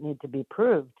things that need to be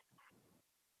proved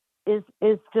is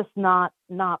just not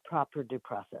proper due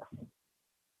process.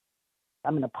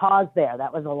 I'm going to pause there.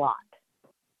 That was a lot.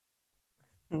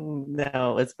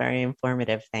 No, it was very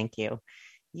informative. Thank you.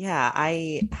 Yeah,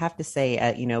 I have to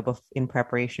say, in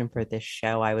preparation for this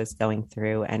show, I was going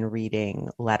through and reading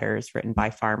letters written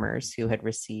by farmers who had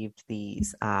received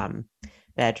these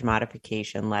veg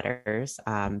modification letters.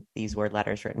 These were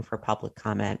letters written for public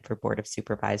comment for Board of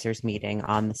Supervisors meeting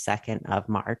on the 2nd of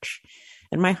March.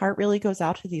 And my heart really goes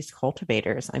out to these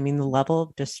cultivators. I mean, the level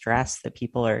of distress that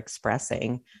people are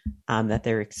expressing, that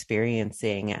they're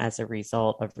experiencing as a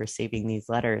result of receiving these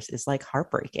letters is like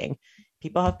heartbreaking.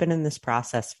 People have been in this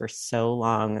process for so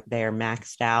long. They're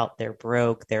maxed out. They're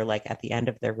broke. They're like at the end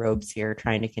of their ropes here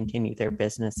trying to continue their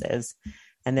businesses.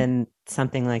 And then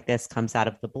something like this comes out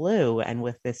of the blue. And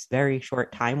with this very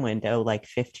short time window, like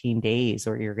 15 days,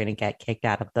 or you're going to get kicked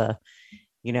out of the,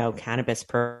 cannabis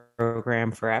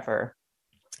program forever,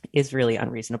 is really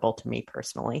unreasonable to me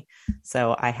personally.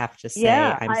 So I have to say,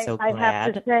 I'm so glad. I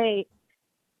have to say.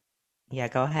 Yeah,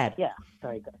 go ahead. Yeah,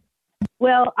 sorry, go ahead.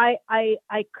 Well,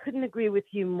 I couldn't agree with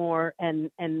you more. And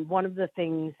one of the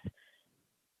things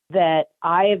that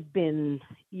I've been,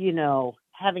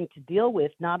 having to deal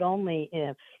with, not only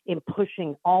in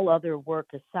pushing all other work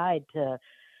aside to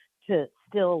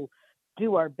still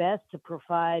do our best to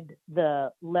provide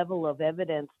the level of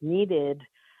evidence needed,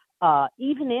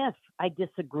 even if I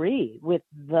disagree with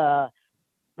the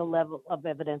level of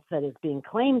evidence that is being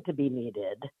claimed to be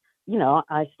needed.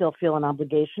 I still feel an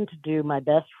obligation to do my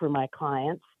best for my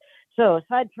clients. So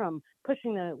aside from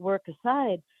pushing the work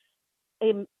aside,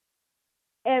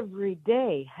 every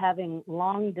day having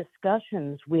long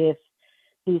discussions with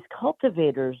these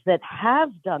cultivators that have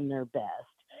done their best.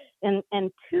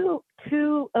 And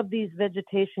two of these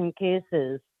vegetation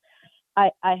cases,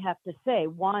 I have to say,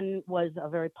 one was a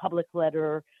very public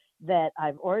letter that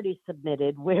I've already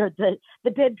submitted where the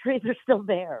dead trees are still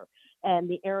there. And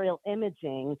the aerial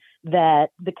imaging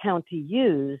that the county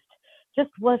used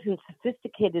just wasn't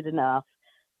sophisticated enough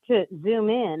to zoom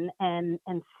in and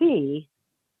see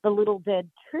the little dead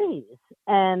trees.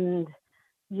 And,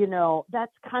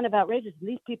 that's kind of outrageous.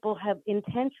 These people have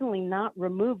intentionally not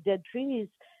removed dead trees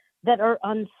that are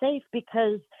unsafe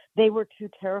because they were too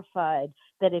terrified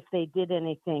that if they did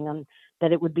anything,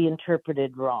 that it would be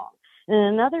interpreted wrong. In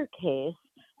another case,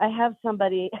 I have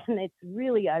somebody, and it's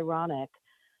really ironic.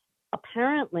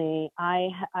 Apparently, I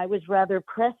was rather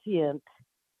prescient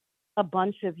a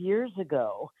bunch of years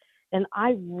ago, and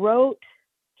I wrote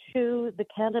to the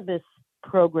cannabis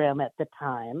program at the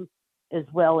time, as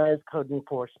well as code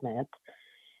enforcement,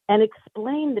 and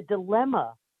explained the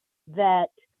dilemma that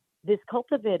this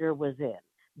cultivator was in.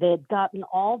 They had gotten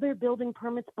all their building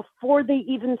permits before they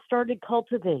even started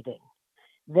cultivating.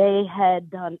 They had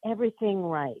done everything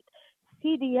right.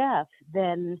 CDF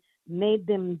then made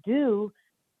them do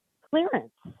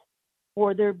clearance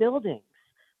for their buildings.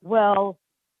 Well,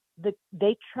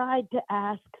 they tried to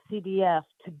ask CDF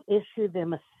to issue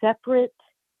them a separate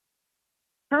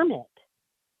permit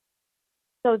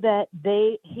so that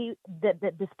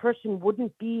that this person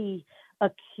wouldn't be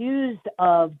accused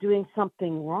of doing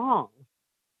something wrong,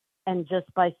 and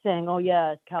just by saying, "Oh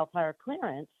yeah, it's CAL FIRE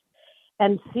clearance."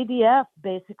 And CDF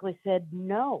basically said,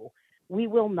 "No, we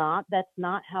will not. That's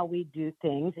not how we do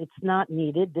things. It's not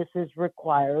needed. This is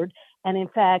required." And in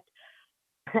fact,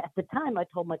 at the time, I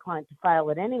told my client to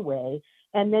file it anyway.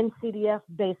 And then CDF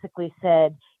basically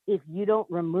said, if you don't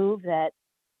remove that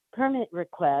permit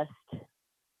request,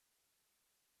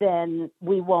 then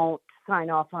we won't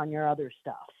sign off on your other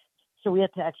stuff. So we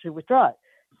had to actually withdraw it.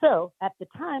 So at the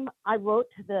time, I wrote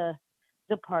to the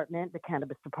department, the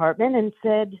cannabis department, and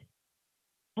said,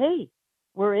 hey,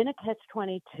 we're in a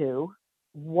catch-22.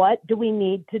 What do we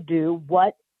need to do?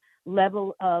 What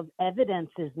level of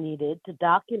evidence is needed to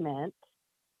document?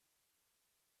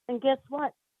 And guess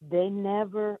what? They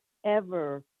never,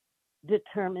 ever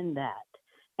determined that.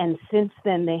 And since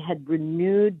then, they had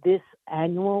renewed this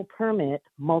annual permit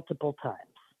multiple times.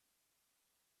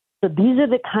 So these are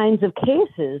the kinds of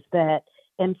cases that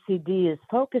MCD is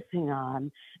focusing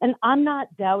on. And I'm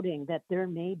not doubting that there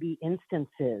may be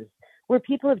instances where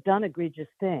people have done egregious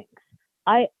things.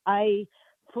 I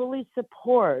fully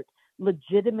support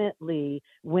legitimately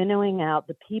winnowing out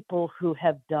the people who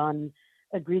have done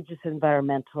egregious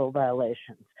environmental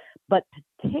violations. But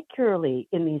particularly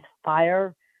in these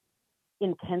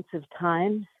fire-intensive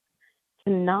times,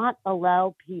 to not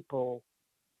allow people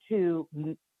to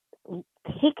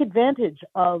take advantage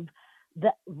of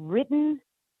the written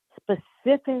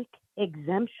specific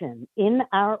exemption in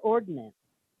our ordinance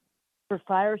for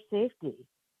fire safety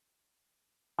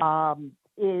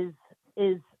is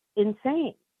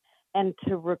insane. And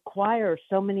to require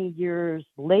so many years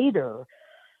later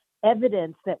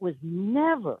evidence that was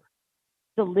never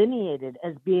delineated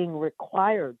as being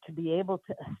required to be able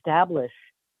to establish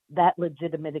that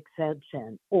legitimate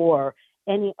exemption or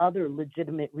any other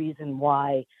legitimate reason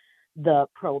why the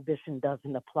prohibition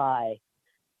doesn't apply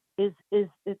it's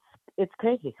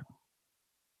crazy.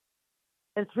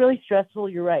 It's really stressful.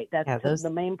 You're right. That's the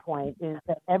main point, is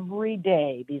that every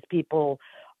day these people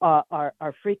are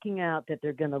freaking out that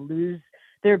they're going to lose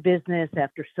their business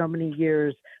after so many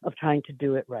years of trying to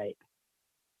do it right.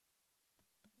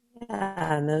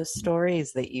 Yeah, and those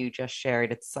stories that you just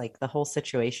shared, it's like the whole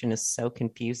situation is so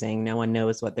confusing. No one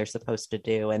knows what they're supposed to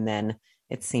do. And then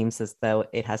it seems as though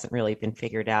it hasn't really been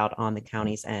figured out on the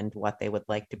county's end what they would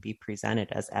like to be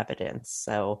presented as evidence.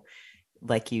 So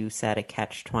like you said, a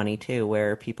catch-22,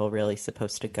 where are people really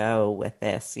supposed to go with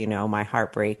this? You know, my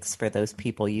heart breaks for those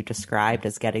people you described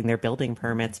as getting their building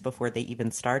permits before they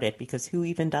even started, because who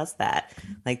even does that?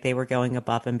 Like, they were going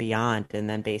above and beyond and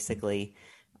then basically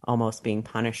almost being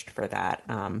punished for that.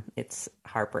 It's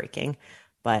heartbreaking.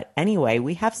 But anyway,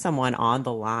 we have someone on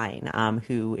the line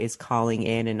who is calling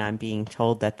in, and I'm being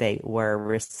told that they were a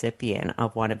recipient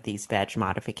of one of these veg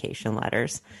modification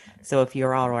letters. So if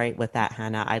you're all right with that,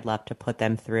 Hannah, I'd love to put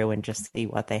them through and just see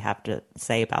what they have to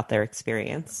say about their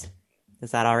experience.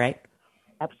 Is that all right?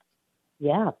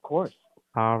 Yeah, of course.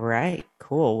 All right,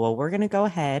 cool. Well, we're going to go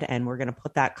ahead and we're going to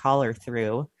put that caller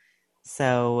through.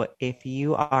 So if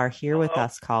you are here with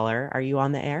us, caller, are you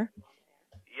on the air?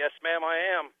 Yes, ma'am, I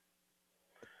am.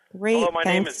 Great. Hello, my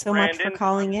name is so Brandon. much for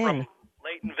calling in. From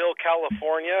Laytonville,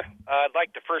 California. I'd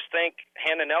like to first thank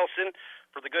Hannah Nelson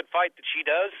for the good fight that she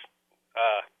does.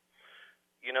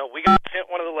 We got sent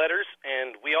one of the letters,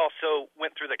 and we also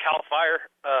went through the CAL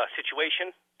FIRE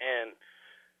situation, and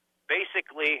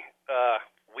basically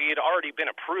we had already been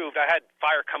approved. I had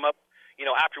fire come up,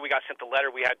 after we got sent the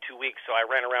letter. We had 2 weeks, so I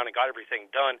ran around and got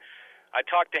everything done. I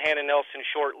talked to Hannah Nelson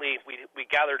shortly. We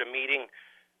gathered a meeting.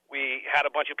 We had a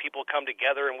bunch of people come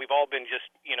together, and we've all been just,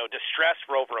 distressed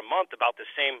for over a month about the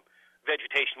same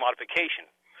vegetation modification.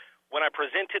 When I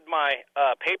presented my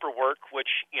paperwork,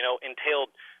 which,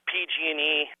 entailed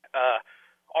PG&E,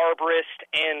 arborist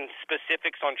and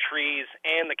specifics on trees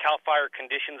and the CAL FIRE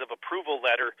conditions of approval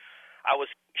letter, I was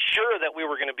sure that we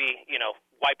were going to be,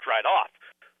 wiped right off.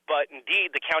 But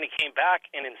indeed, the county came back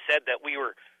and said that we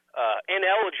were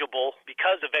ineligible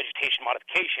because of vegetation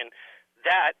modification.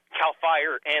 That CAL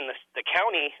FIRE and the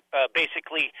county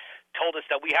basically told us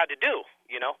that we had to do.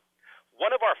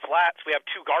 One of our flats, we have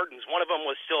 2 gardens. One of them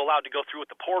was still allowed to go through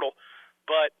with the portal,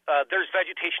 but there's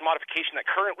vegetation modification that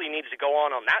currently needs to go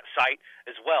on that site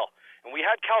as well. And we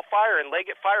had CAL FIRE and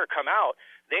Leggett Fire come out.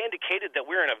 They indicated that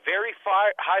we're in a very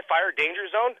high fire danger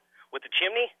zone with the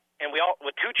chimney, and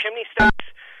with 2 chimney stacks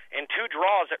and 2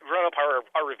 draws that run up our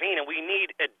ravine, and we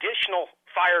need additional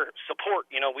fire support.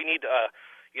 We need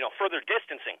further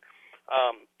distancing.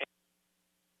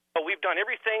 But we've done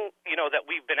everything, that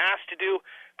we've been asked to do,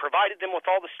 provided them with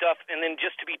all the stuff, and then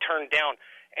just to be turned down,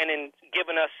 and then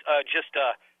given us just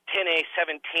a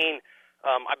 10A17,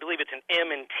 I believe it's an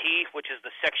M and T, which is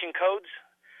the section codes.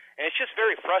 And it's just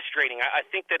very frustrating. I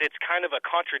think that it's kind of a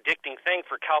contradicting thing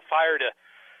for CAL FIRE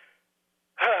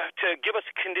to give us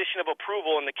a condition of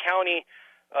approval, and the county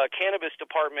cannabis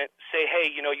department say,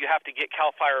 hey, you have to get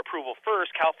CAL FIRE approval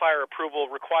first. CAL FIRE approval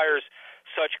requires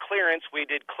such clearance. We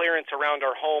did clearance around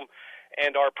our home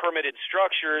and our permitted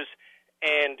structures,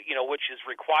 and which is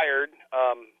required.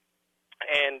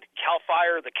 And CAL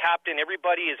FIRE, the captain,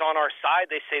 everybody is on our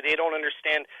side. They say they don't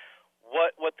understand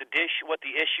what the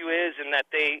issue is, and that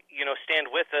they stand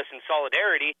with us in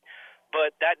solidarity.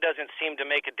 But that doesn't seem to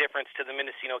make a difference to the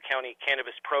Mendocino County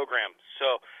cannabis program.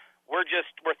 So we're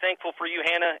thankful for you,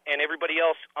 Hannah, and everybody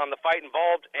else on the fight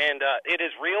involved, and it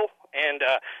is real. And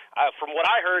from what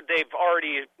I heard, they've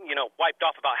already wiped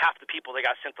off about half the people that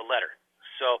got sent the letter.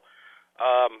 So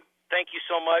thank you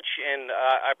so much, and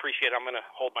I appreciate it. I'm going to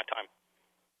hold my time.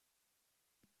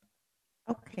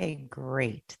 Okay,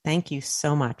 great. Thank you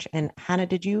so much. And Hannah,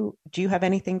 do you have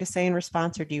anything to say in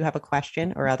response, or do you have a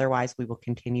question? Or otherwise we will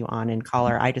continue on. And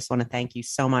caller, I just want to thank you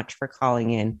so much for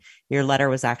calling in. Your letter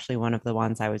was actually one of the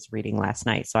ones I was reading last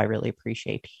night, so I really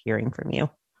appreciate hearing from you.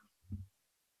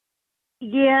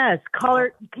 Yes,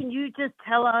 caller, can you just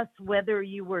tell us whether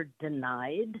you were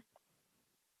denied?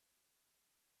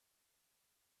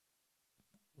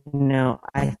 No,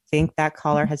 I think that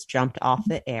caller has jumped off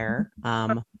the air.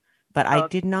 But I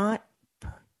did not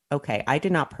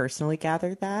personally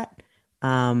gather that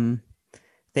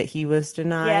he was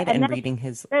denied, and reading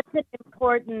his. That's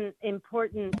an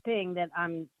important thing that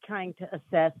I'm trying to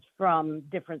assess from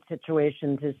different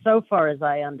situations. Is so far as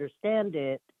I understand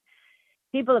it,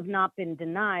 people have not been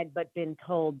denied, but been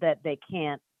told that they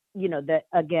can't. That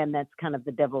again, that's kind of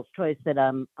the devil's choice that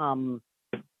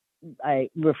I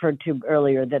referred to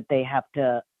earlier. That they have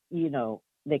to,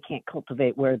 they can't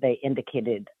cultivate where they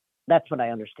indicated. That's what I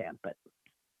understand, but.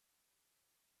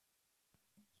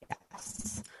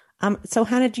 Yes. So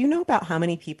Hannah, do you know about how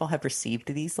many people have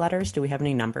received these letters? Do we have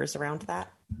any numbers around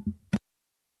that?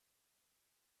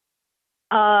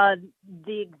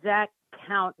 The exact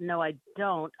count, no, I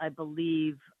don't. I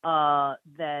believe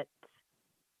that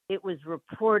it was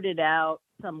reported out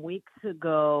some weeks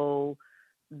ago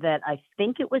that I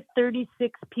think it was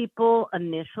 36 people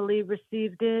initially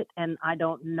received it, and I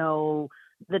don't know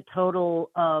the total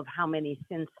of how many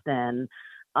since then.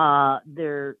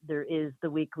 There is the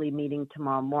weekly meeting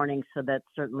tomorrow morning, so that's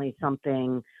certainly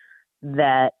something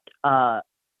that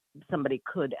somebody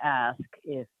could ask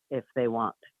if they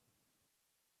want.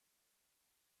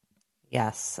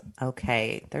 Yes.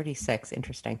 Okay. 36.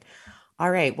 Interesting.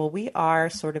 All right. Well, we are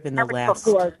sort of in the last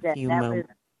few moments.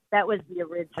 That was the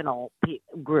original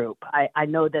group. I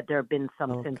know that there have been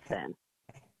some since then.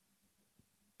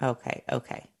 Okay.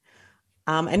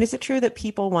 And is it true that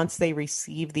people, once they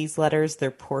receive these letters,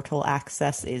 their portal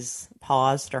access is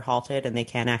paused or halted and they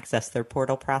can't access their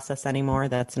portal process anymore?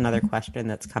 That's another question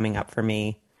that's coming up for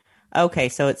me. Okay,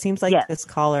 so it seems like This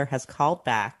caller has called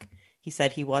back. He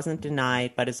said he wasn't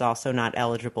denied, but is also not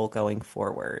eligible going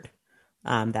forward.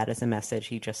 That is a message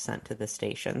he just sent to the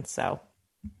station. So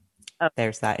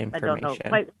there's that information. I don't know.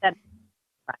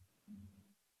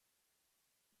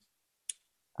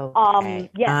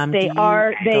 Okay. Yes, they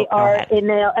are in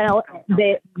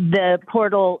the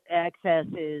portal access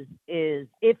is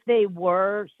if they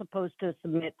were supposed to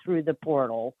submit through the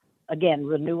portal. Again,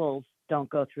 renewals don't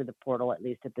go through the portal, at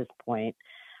least at this point.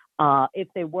 If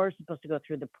they were supposed to go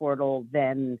through the portal,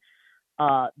 then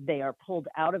they are pulled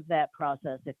out of that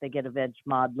process if they get a veg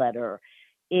mod letter.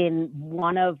 In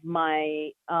one of my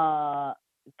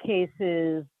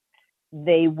cases,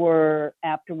 they were,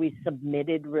 after we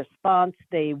submitted response,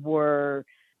 they were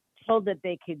told that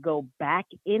they could go back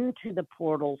into the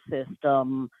portal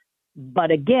system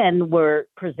But again, we're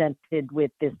presented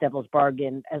with this devil's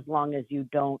bargain as long as you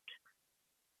don't,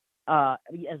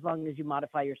 as long as you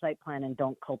modify your site plan and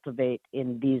don't cultivate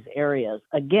in these areas.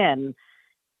 Again,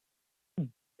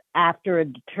 after a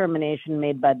determination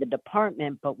made by the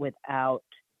department, but without,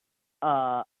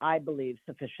 I believe,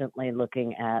 sufficiently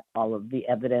looking at all of the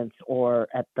evidence or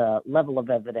at the level of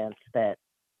evidence that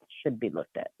should be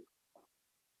looked at.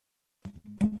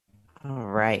 All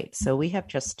right. So we have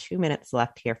just 2 minutes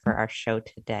left here for our show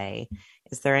today.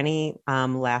 Is there any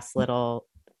last little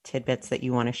tidbits that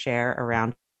you want to share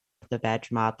around the veg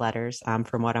mod letters?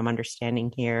 From what I'm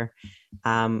understanding here,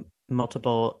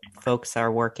 multiple folks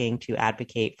are working to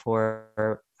advocate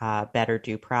for better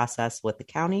due process with the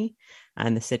county,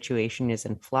 and the situation is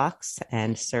in flux.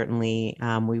 And certainly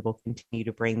we will continue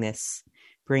to bring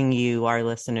you, our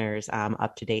listeners,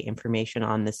 up-to-date information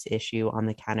on this issue on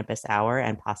the Cannabis Hour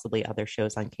and possibly other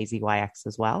shows on KZYX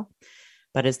as well.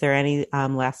 But is there any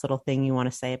last little thing you want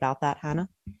to say about that, Hannah?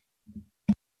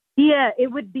 Yeah,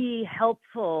 it would be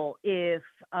helpful if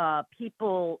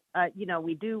people,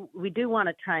 we do want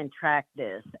to try and track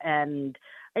this. And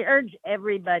I urge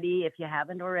everybody, if you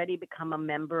haven't already become a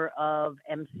member of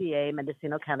MCA,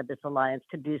 Mendocino Cannabis Alliance,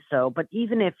 to do so. But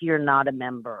even if you're not a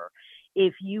member,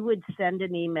 if you would send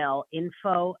an email,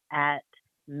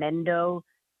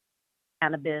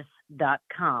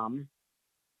 info@mendocannabis.com,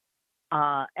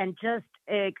 and just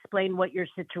explain what your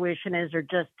situation is, or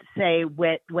just say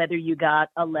whether you got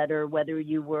a letter, whether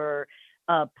you were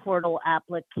a portal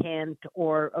applicant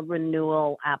or a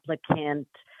renewal applicant,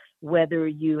 whether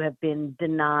you have been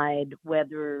denied,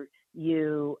 whether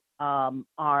you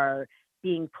are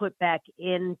being put back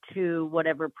into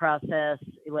whatever process,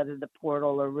 whether the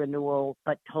portal or renewal,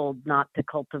 but told not to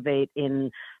cultivate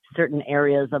in certain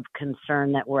areas of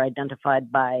concern that were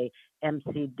identified by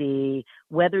MCD,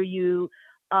 whether you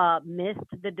missed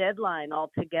the deadline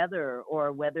altogether,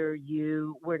 or whether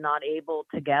you were not able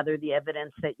to gather the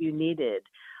evidence that you needed.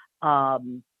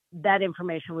 That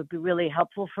information would be really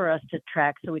helpful for us to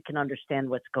track so we can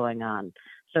understand what's going on.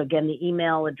 So again, the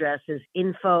email address is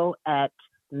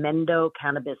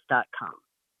info@mendocannabis.com.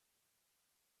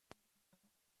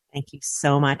 Thank you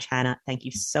so much, Hannah. Thank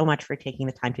you so much for taking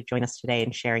the time to join us today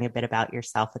and sharing a bit about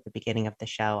yourself at the beginning of the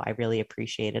show. I really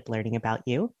appreciated learning about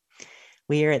you.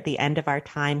 We are at the end of our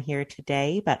time here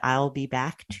today, but I'll be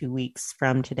back 2 weeks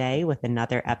from today with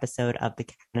another episode of the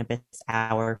Cannabis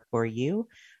Hour for you.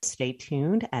 Stay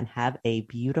tuned and have a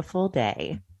beautiful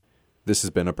day. This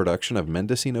has been a production of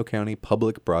Mendocino County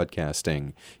Public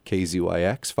Broadcasting,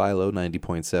 KZYX Philo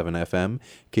 90.7 FM,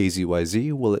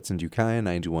 KZYZ Willits and Ukiah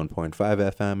 91.5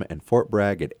 FM, and Fort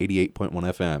Bragg at 88.1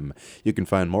 FM. You can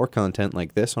find more content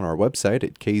like this on our website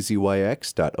at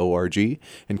kzyx.org,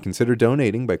 and consider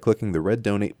donating by clicking the red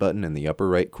donate button in the upper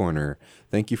right corner.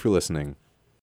 Thank you for listening.